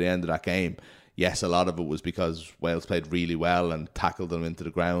were by the end of that game, yes, a lot of it was because Wales played really well and tackled them into the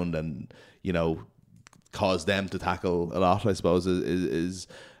ground, and, you know, caused them to tackle a lot, I suppose, is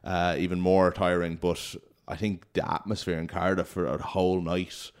even more tiring. But I think the atmosphere in Cardiff for a whole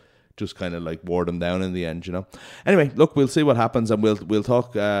night just kind of, like, wore them down in the end, you know. Anyway, look, we'll see what happens, and we'll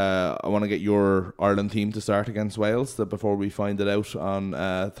talk. I want to get your Ireland team to start against Wales before we find it out on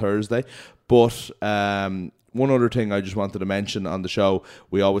Thursday. But one other thing I just wanted to mention on the show,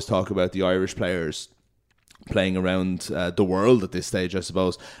 we always talk about the Irish players playing around the world at this stage, I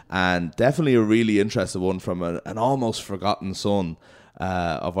suppose, and definitely a really interesting one from an almost forgotten son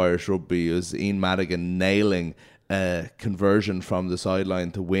of Irish rugby is Ian Madigan nailing a conversion from the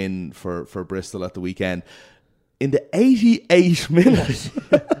sideline to win for Bristol at the weekend in the 88th minute.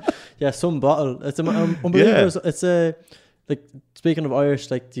 Yeah, some bottle. It's unbelievable. Yeah. It's a... Like, speaking of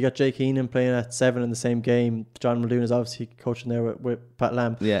Irish, like, you got Jake Heenan playing at 7 in the same game. John Muldoon is obviously coaching there with Pat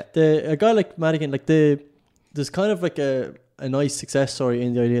Lam. Yeah. A guy like Madigan, like, there's kind of like a nice success story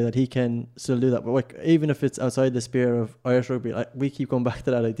in the idea that he can still do that. But, like, even if it's outside the sphere of Irish rugby, like, we keep going back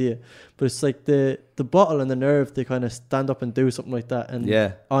to that idea. But it's like the bottle and the nerve to kind of stand up and do something like that,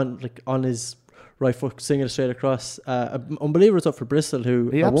 and on his right foot, singing it straight across. Unbelievable stuff for Bristol, who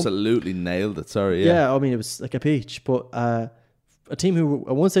he absolutely nailed it. Sorry, yeah. I mean, it was like a peach, but a team who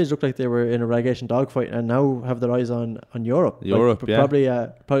at one stage looked like they were in a relegation dogfight and now have their eyes on Europe. Probably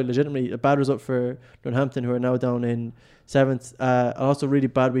legitimately a bad result for Northampton, who are now down in 7th. Also, really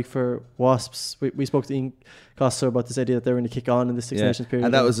bad week for Wasps. We spoke to Ian Coster about this idea that they were going to kick on in the Six Nations period,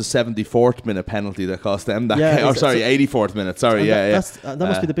 and that was a 74th minute penalty that cost them that game. 84th minute. Sorry, that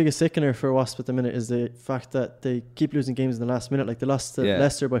must be the biggest sickener for Wasps at the minute, is the fact that they keep losing games in the last minute. Like, they lost to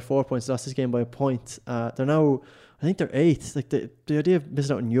Leicester by 4 points, lost this game by a point. They're now, I think they're 8th. Like, the idea of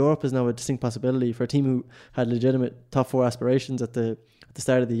missing out in Europe is now a distinct possibility for a team who had legitimate top 4 aspirations at the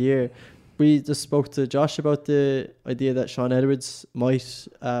start of the year. We just spoke to Josh about the idea that Sean Edwards might.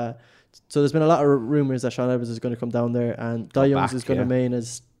 So there's been a lot of rumours that Sean Edwards is going to come down there, and Di Youngs is going to remain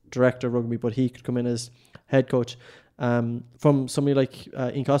as director of rugby, but he could come in as head coach. From somebody like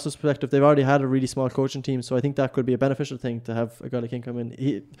Ian Costa's perspective, they've already had a really small coaching team, so I think that could be a beneficial thing to have a guy like him come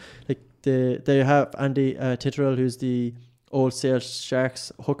in. They have Andy Titterell, who's the old Sale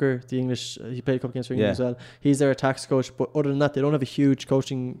Sharks hooker, the English. He played a couple games for England as well. He's their attacks coach, but other than that, they don't have a huge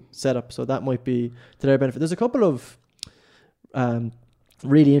coaching setup, so that might be to their benefit. There's a couple of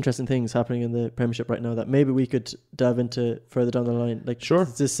really interesting things happening in the Premiership right now that maybe we could delve into further down the line. Like, sure,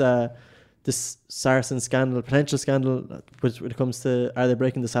 this Saracen scandal, potential scandal, when it comes to are they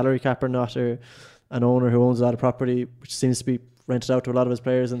breaking the salary cap or not, or an owner who owns a lot of property which seems to be rented out to a lot of his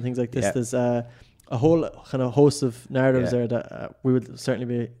players and things like this. There's a whole kind of host of narratives there that we would certainly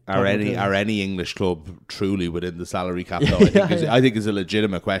be. Are any English club truly within the salary cap? Though I think is a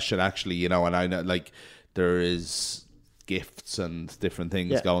legitimate question, actually. You know, and I know like there is gifts and different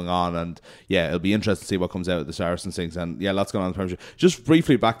things going on, and it'll be interesting to see what comes out of the Saracens things, and lots going on in the Premiership. Just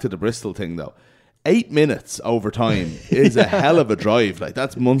briefly back to the Bristol thing though. 8 minutes overtime is a hell of a drive. Like,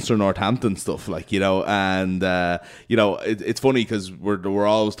 that's Munster Northampton stuff, like, you know. And you know, it's funny because we're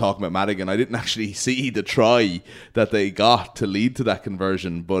always talking about Madigan. I didn't actually see the try that they got to lead to that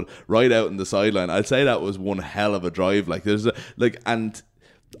conversion, but right out in the sideline, I'd say that was one hell of a drive. Like, and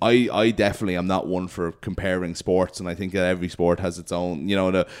I definitely am not one for comparing sports, and I think that every sport has its own, you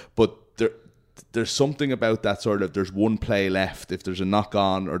know, but there's something about that sort of, there's one play left. If there's a knock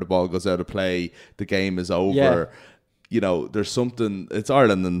on or the ball goes out of play, the game is over. Yeah. You know, there's something, it's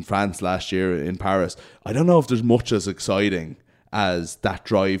Ireland and France last year in Paris. I don't know if there's much as exciting as that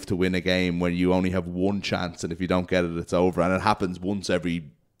drive to win a game when you only have one chance, and if you don't get it, it's over. And it happens once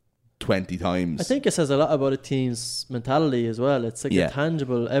every 20 times. I think it says a lot about a team's mentality as well. It's like a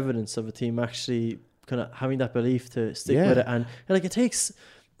tangible evidence of a team actually kind of having that belief to stick with it. And like, it takes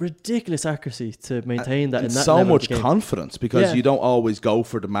ridiculous accuracy to maintain that, in that so level much confidence, because you don't always go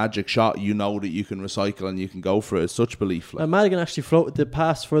for the magic shot. You know that you can recycle and you can go for it. It's such belief. Like. And Madigan actually floated the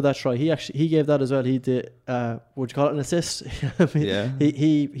pass for that try. He gave that as well. He did would you call it an assist? I mean,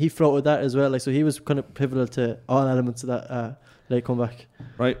 he floated that as well. Like, so he was kind of pivotal to all elements of that late comeback.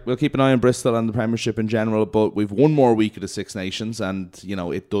 Right, we'll keep an eye on Bristol and the Premiership in general, but we've one more week of the Six Nations, and you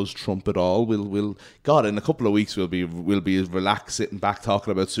know it does trump it all. We'll God, in a couple of weeks we'll be relaxed, sitting back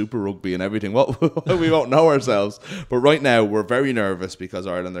talking about Super Rugby and everything. What we won't know ourselves, but right now we're very nervous because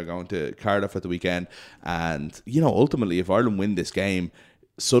Ireland are going to Cardiff at the weekend, and you know ultimately if Ireland win this game,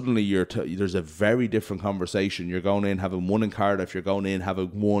 suddenly there's a very different conversation. You're going in having won in Cardiff, you're going in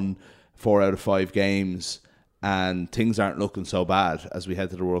having won 4 out of 5 games. And things aren't looking so bad as we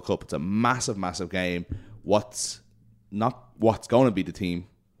head to the World Cup. It's a massive, massive game. What's going to be the team?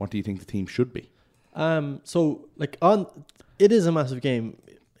 What do you think the team should be? So like it is a massive game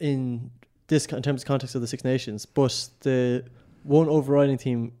in terms of context of the Six Nations, but the one overriding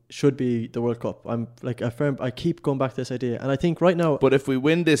team should be the World Cup. I keep going back to this idea, and I think right now. But if we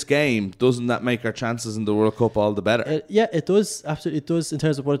win this game, doesn't that make our chances in the World Cup all the better? It does. Absolutely, it does in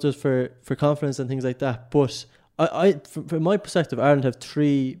terms of what it does for confidence and things like that. But from my perspective, Ireland have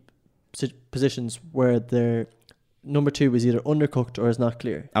 3 positions where their number 2 is either undercooked or is not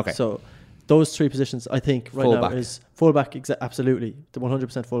clear. Okay. So those 3 positions, I think, right fullback. now is fullback. Absolutely, the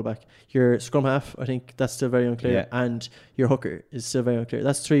 100% fullback. Your scrum half, I think that's still very unclear, and your hooker is still very unclear.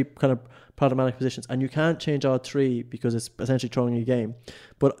 That's 3 kind of problematic positions, and you can't change all 3 because it's essentially throwing a game.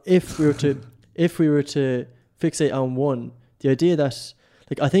 But if we were to fixate on one, the idea that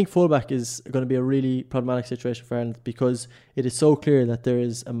I think fullback is going to be a really problematic situation for Ireland, because it is so clear that there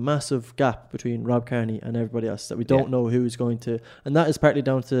is a massive gap between Rob Kearney and everybody else, that we don't know who's going to, and that is partly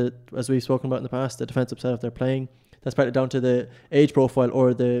down to, as we've spoken about in the past, the defensive setup they're playing. That's partly down to the age profile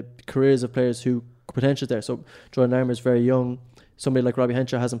or the careers of players who potential there. So Jordan Armour is very young. Somebody like Robbie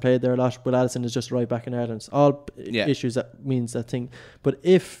Henshaw hasn't played there a lot. Will Addison is just right back in Ireland. It's all issues that means that thing. But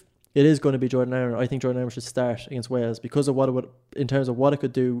if it is going to be Jordan Armour, I think Jordan Armour should start against Wales, because of what it would, in terms of what it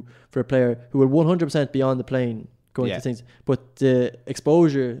could do for a player who will 100% be on the plane going to things. But the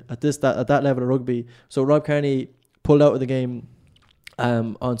exposure at that level of rugby. So Rob Kearney pulled out of the game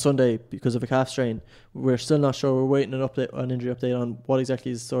on Sunday because of a calf strain. We're still not sure. We're waiting an injury update on what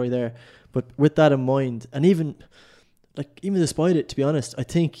exactly is the story there. But with that in mind, and even despite it, to be honest, I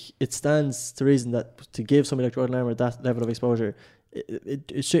think it stands to reason that to give somebody like Jordan Armour that level of exposure,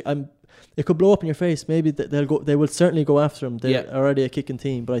 it could blow up in your face. Maybe they will certainly go after him. They're already a kicking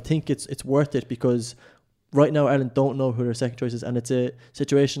team, but I think it's worth it, because right now Ireland don't know who their second choice is, and it's a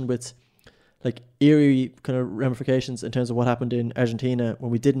situation with like eerie kind of ramifications in terms of what happened in Argentina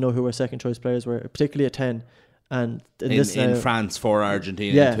when we didn't know who our second choice players were, particularly at 10. And in France for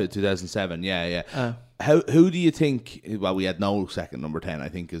Argentina in 2007. Who do you think? Well, we had no second number 10, I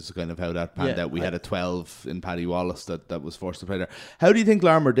think, is kind of how that panned out. We had a 12 in Paddy Wallace that was forced to play there. How do you think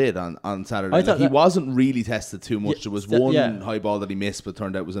Larmour did on Saturday? I thought he wasn't really tested too much. There was one high ball that he missed, but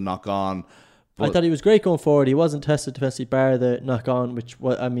turned out was a knock on. I thought he was great going forward. He wasn't tested defensively, bar the knock on, which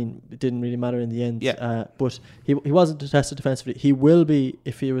it didn't really matter in the end. But he wasn't tested defensively. He will be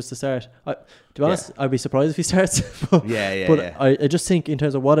if he was to start. To be honest, I'd be surprised if he starts. But I just think in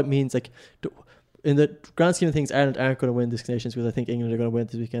terms of what it means, like in the grand scheme of things, Ireland aren't going to win this Nations, because I think England are going to win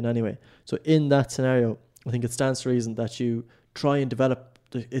this weekend anyway. So in that scenario, I think it stands to reason that you try and develop.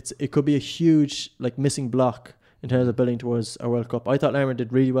 It could be a huge missing block in terms of building towards a World Cup. I thought Larmour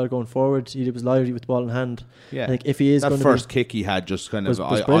did really well going forward. He was lively with the ball in hand. Yeah, I think if he is that going first to kick he had just kind of,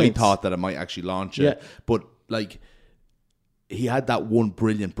 was I brilliant. thought that it might actually launch it, but like he had that one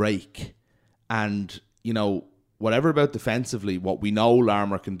brilliant break, and you know, whatever about defensively, what we know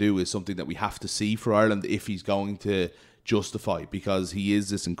Larmour can do is something that we have to see for Ireland if he's going to justify, because he is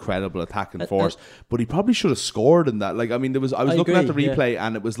this incredible attacking force. But he probably should have scored in that. Like, I mean, I was looking at the replay,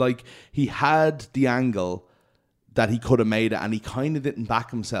 and it was like he had the angle that he could have made it, and he kind of didn't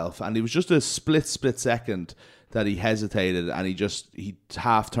back himself, and it was just a split second that he hesitated, and he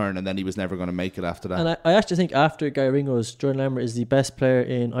half turned, and then he was never going to make it after that. And I actually think after Gary Ringrose, Jordan Larmour is the best player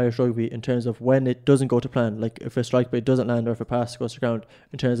in Irish rugby in terms of when it doesn't go to plan, like if a strike play doesn't land or if a pass goes to ground,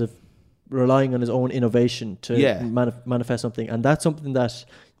 in terms of relying on his own innovation to manifest something. And that's something that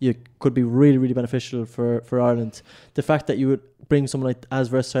you could be really, really beneficial for Ireland. The fact that you would bring someone like as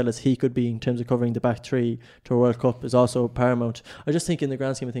versatile as he could be in terms of covering the back three to a World Cup is also paramount. I just think in the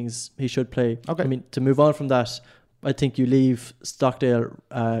grand scheme of things he should play. Okay. I mean, to move on from that, I think you leave Stockdale,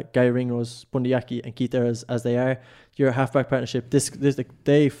 Gary Ringrose, Bundy Aki and Keith Ayres as they are. Your halfback partnership,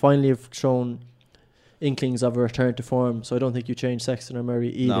 they finally have shown inklings of a return to form, so I don't think you change Sexton or Murray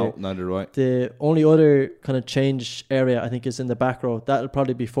either. No, neither do I. The only other kind of change area I think is in the back row. That'll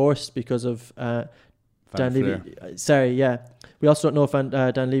probably be forced because of Dan Levy. We also don't know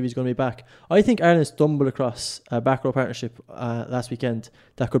if Dan Levy's going to be back. I think Ireland stumbled across a back row partnership last weekend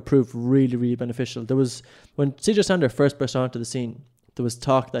that could prove really, really beneficial. There was, when CJ Stander first burst onto the scene, there was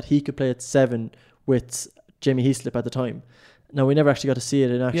talk that he could play at 7 with Jamie Heaslip at the time. Now, we never actually got to see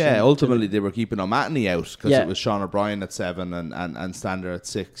it in action. Yeah, ultimately they were keeping O'Mahony out because it was Sean O'Brien at 7 and Stander at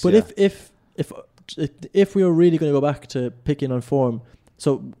 6. But if we were really going to go back to picking on form,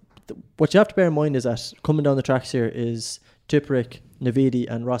 so what you have to bear in mind is that coming down the tracks here is Tipuric, Navidi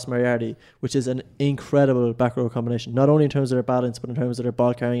and Ross Moriarty, which is an incredible back row combination, not only in terms of their balance but in terms of their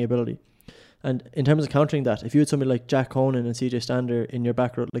ball carrying ability. And in terms of countering that, if you had somebody like Jack Conan and CJ Stander in your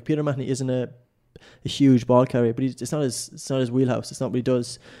back row, like Peter O'Mahony isn't a huge ball carrier, but it's not his wheelhouse. It's not what he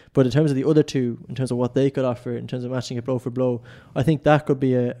does. But in terms of the other two, in terms of what they could offer, in terms of matching it blow for blow, I think that could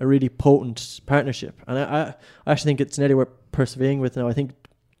be a really potent partnership. And I actually think it's an area we're persevering with now. I think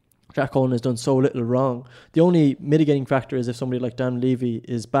Jack Conan has done so little wrong. The only mitigating factor is if somebody like Dan Levy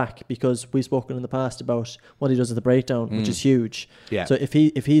is back, because we've spoken in the past about what he does at the breakdown, which is huge. Yeah. So if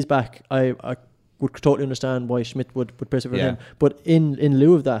he's back, I would totally understand why Schmidt would persevere with him. But in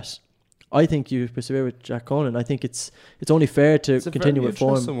lieu of that, I think you persevere with Jack Conan. I think it's only fair to continue with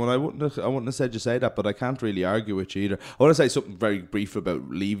form. One. I wouldn't have said you say that, but I can't really argue with you either. I want to say something very brief about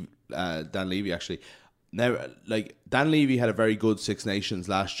Dan Levy actually. Now, like, Dan Levy had a very good Six Nations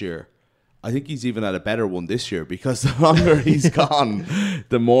last year. I think he's even had a better one this year, because the longer he's gone,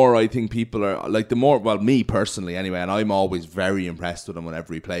 the more I think people are like, me personally anyway, and I'm always very impressed with him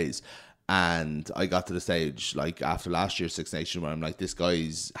whenever he plays. And I got to the stage, like, after last year's Six Nations, where I'm like, this guy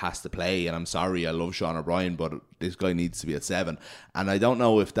has to play, and I'm sorry, I love Sean O'Brien, but this guy needs to be at 7. And I don't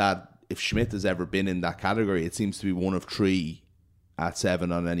know if Schmidt has ever been in that category. It seems to be one of 3 at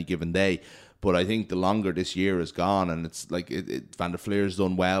 7 on any given day. But I think the longer this year has gone, and it's like Van der Fleer's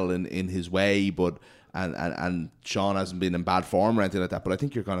done well in his way, but and Sean hasn't been in bad form or anything like that. But I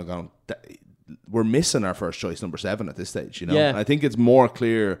think you're kind of going, we're missing our first choice number 7 at this stage, you know. Yeah. And I think it's more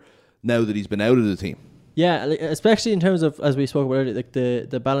clear now that he's been out of the team. Yeah, especially in terms of, as we spoke about earlier, like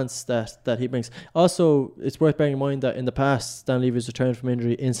the balance that he brings. Also, it's worth bearing in mind that in the past, Dan Levy's returned from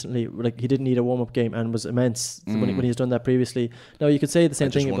injury instantly. Like, he didn't need a warm-up game and was immense when he's done that previously. Now, you could say the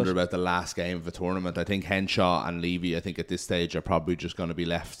same thing. I just wonder about the last game of a tournament. I think Henshaw and Levy, I think at this stage, are probably just going to be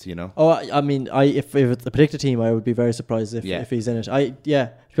left, you know? Oh, I mean, if it's the predicted team, I would be very surprised if he's in it.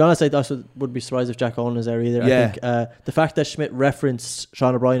 To be honest, I also would be surprised if Jack Owen is there either. Yeah. I think the fact that Schmidt referenced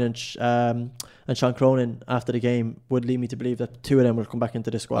Sean O'Brien and Sean Cronin after the game would lead me to believe that 2 of them will come back into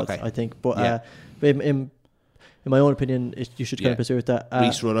the squad, I think. But in my own opinion, you should kind of pursue with that.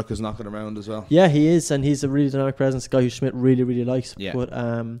 Reece Ruddock is knocking around as well. Yeah, he is, and he's a really dynamic presence, a guy who Schmidt really, really likes. Yeah. But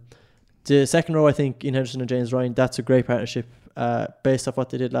the second row, I think, Ian Henderson and James Ryan, that's a great partnership. Based off what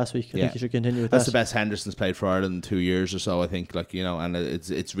they did last week, I think you should continue with that. That's the best Henderson's played for Ireland in 2 years or so, I think. Like, you know, and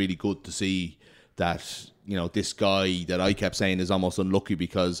it's really good to see that, you know, this guy that I kept saying is almost unlucky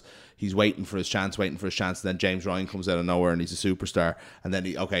because he's waiting for his chance, and then James Ryan comes out of nowhere and he's a superstar, and then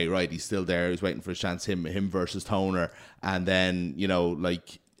he's still there, he's waiting for his chance, him versus Toner, and then, you know,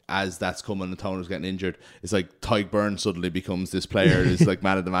 like, as that's coming and Toner's getting injured, it's like Tyke Burns suddenly becomes this player who's like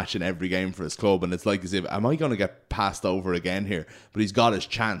man of the match in every game for his club, and it's like as if, am I going to get passed over again here? But he's got his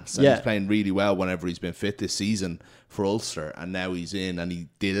chance, and he's playing really well whenever he's been fit this season for Ulster, and now he's in and he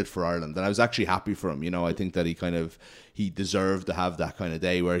did it for Ireland, and I was actually happy for him. I think that he deserved to have that kind of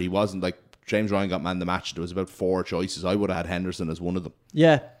day where he wasn't like James Ryan got man of the match. There was about 4 choices. I would have had Henderson as one of them.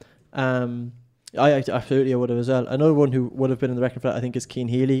 I absolutely would have as well. Another one who would have been in the record for that, I think, is Cian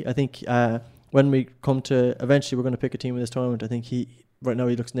Healy. I think when we come to eventually we're going to pick a team in this tournament, I think right now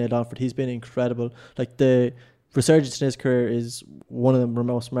he looks nailed on for it. He's been incredible. Like the resurgence in his career is one of the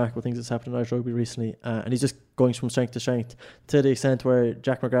most remarkable things that's happened in Irish rugby recently, and he's just going from strength to strength to the extent where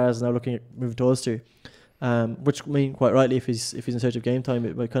Jack McGrath is now looking at moving to Ulster. Which I mean, quite rightly, if he's in search of game time,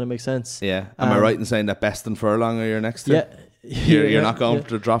 it might kind of make sense. Yeah. Am I right in saying that Best and Furlong are your next two? You're not going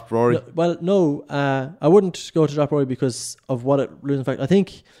to drop Rory? No, I wouldn't go to drop Rory because of what it loses. In fact, I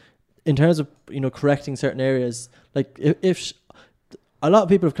think in terms of correcting certain areas, like if a lot of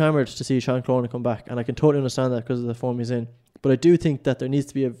people have clamoured to see Sean Cronin come back, and I can totally understand that because of the form he's in. But I do think that there needs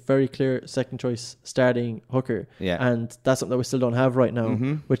to be a very clear second choice starting hooker, and that's something that we still don't have right now,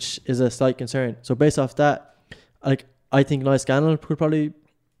 which is a slight concern. So based off that, I think Niall Scannell could probably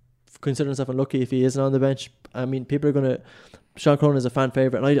consider himself unlucky if he isn't on the bench. I mean, people are going to. Sean Cronin is a fan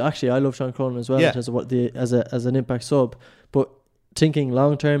favourite, and I love Sean Cronin as well in terms of what as an impact sub. But thinking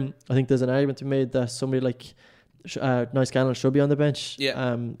long term, I think there's an argument to be made that somebody like Niall Scannell should be on the bench.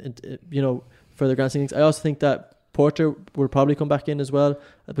 For the grand things. I also think that Porter will probably come back in as well,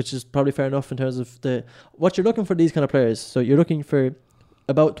 which is probably fair enough in terms of what you're looking for these kind of players. So you're looking for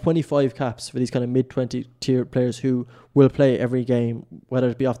about 25 caps for these kind of mid-20 tier players who will play every game, whether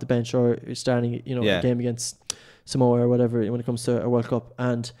it be off the bench or starting a game against Samoa or whatever when it comes to a World Cup.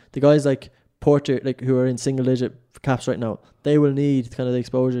 And the guys like Porter, who are in single digit caps right now, they will need kind of the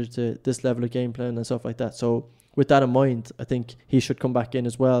exposure to this level of game plan and stuff like that. So with that in mind, I think he should come back in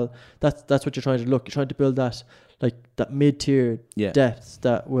as well. That's what you're trying to look. You're trying to build that mid-tier depth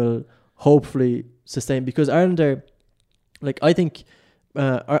that will hopefully sustain, because Ireland are I think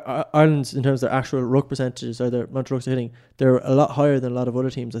Ireland's, in terms of their actual ruck percentages or their amount of rucks they're hitting, they're a lot higher than a lot of other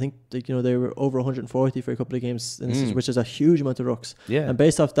teams. I think they were over 140 for a couple of games, which is a huge amount of rucks. And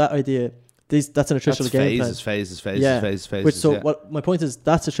based off that idea, that's an attritional game plan. Phases. So what my point is,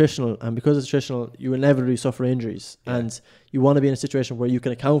 that's attritional, and because it's attritional, you inevitably suffer injuries, and you want to be in a situation where you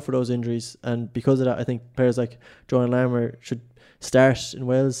can account for those injuries. And because of that, I think players like Jordan Larmour should start in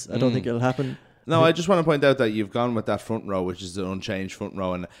Wales. I don't think it'll happen. No, I just want to point out that you've gone with that front row, which is an unchanged front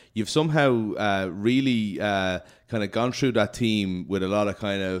row, and you've somehow really kind of gone through that team with a lot of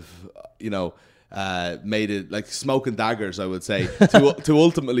kind of made it like smoke and daggers, I would say, to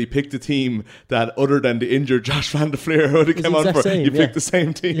ultimately pick the team that, other than the injured Josh Van der Fleer who would have come on for, picked the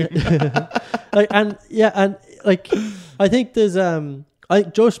same team. I think there's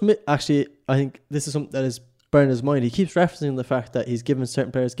Joe Schmidt, actually, I think this is something that is burning his mind. He keeps referencing the fact that he's given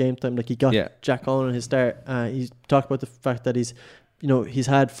certain players game time, like he got Jack Conan in his start. He's talked about the fact that he's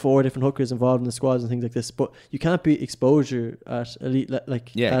had 4 different hookers involved in the squads and things like this, but you can't beat exposure at elite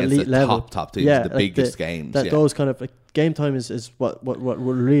level. Top teams, the biggest games. Those kind of game time is what will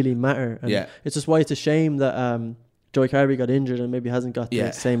really matter. And it's just why it's a shame that Joey Carbery got injured and maybe hasn't got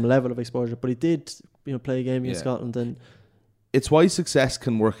the same level of exposure, but he did play a game against Scotland. And it's why success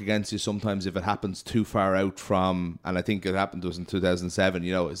can work against you sometimes if it happens too far out from, and I think it happened to us in 2007,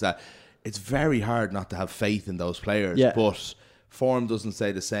 is that it's very hard not to have faith in those players, but form doesn't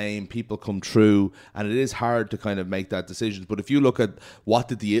stay the same, people come through, and it is hard to kind of make that decision. But if you look at what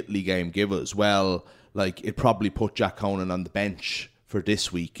did the Italy game give us, well, it probably put Jack Conan on the bench for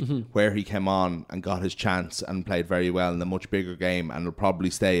this week, where he came on and got his chance and played very well in a much bigger game, and will probably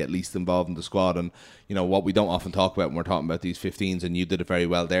stay at least involved in the squad. And what we don't often talk about when we're talking about these 15s, and you did it very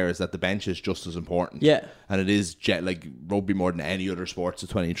well there, is that the bench is just as important. And it is rugby more than any other sports, a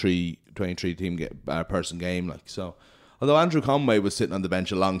 23 team person game. So although Andrew Conway was sitting on the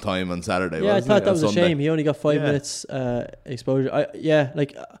bench a long time on Saturday, I thought that was a shame. He only got 5 minutes exposure.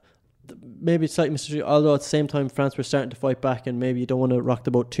 Maybe it's like Mr. Although at the same time France were starting to fight back, and maybe you don't want to rock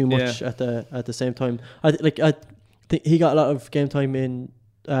the boat too much at the same time. I think he got a lot of game time in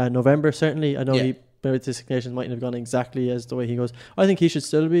November. Certainly, I know maybe his occasions mightn't have gone exactly as the way he goes. I think he should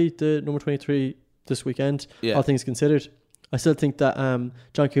still be the number 23 this weekend. All things considered, I still think that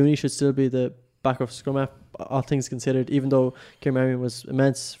John Cooney should still be the backup scrum half, all things considered, even though Kieran Marion was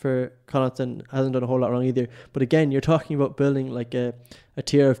immense for Connacht and hasn't done a whole lot wrong either. But again, you're talking about building a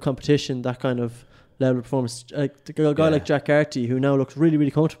tier of competition, that kind of level of performance. A guy like Jack Carty, who now looks really,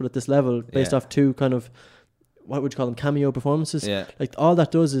 really comfortable at this level based off 2 kind of what would you call them, cameo performances. Yeah. Like all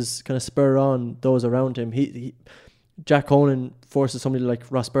that does is kind of spur on those around him. Jack Conan forces somebody like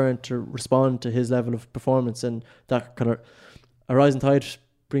Ross Byrne to respond to his level of performance, and that kind of a rising tide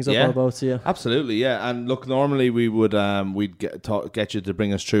brings up all boats. Yeah, absolutely. Yeah, and look, normally we would we'd get you to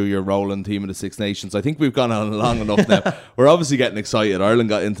bring us through your rolling team of the Six Nations. I think we've gone on long enough now. We're obviously getting excited. Ireland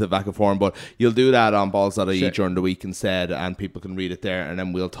got into back of form, but you'll do that on balls.ie during the week instead, and people can read it there. And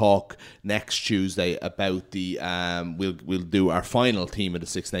then we'll talk next Tuesday about the we'll do our final team of the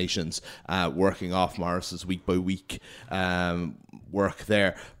Six Nations, working off Morris's week by week work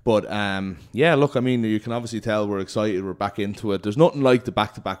there. But yeah, look, I mean, you can obviously tell we're excited. We're back into it. There's nothing like the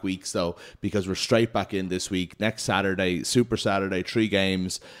back-to-back weeks though, because we're straight back in this week. Next Saturday, Super Saturday, 3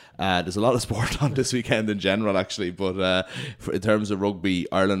 games. There's a lot of sport on this weekend in general, actually. But in terms of rugby,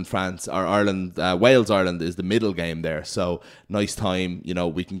 Ireland-France, or Wales-Ireland is the middle game there. So nice time. You know,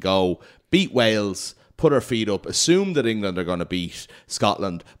 we can go beat Wales, put our feet up, assume that England are going to beat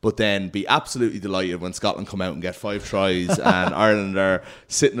Scotland, but then be absolutely delighted when Scotland come out and get 5 tries and Ireland are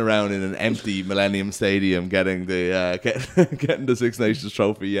sitting around in an empty Millennium Stadium getting the getting the Six Nations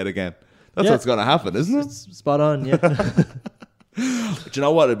trophy yet again. That's what's going to happen, isn't it? Spot on, yeah. Do you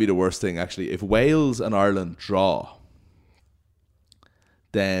know what would be the worst thing, actually? If Wales and Ireland draw,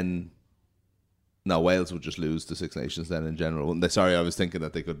 then... No, Wales would just lose the Six Nations then in general, wouldn't they? Sorry, I was thinking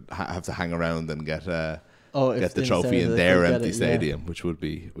that they could have to hang around and get the trophy in their empty stadium, which would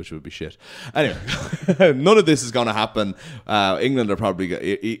be shit. Anyway, none of this is going to happen. England are probably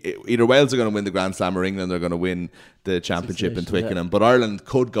either Wales are going to win the Grand Slam or England are going to win the championship in Twickenham. But Ireland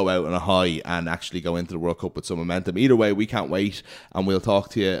could go out on a high and actually go into the World Cup with some momentum. Either way, we can't wait, and we'll talk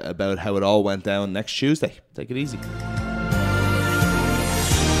to you about how it all went down next Tuesday. Take it easy.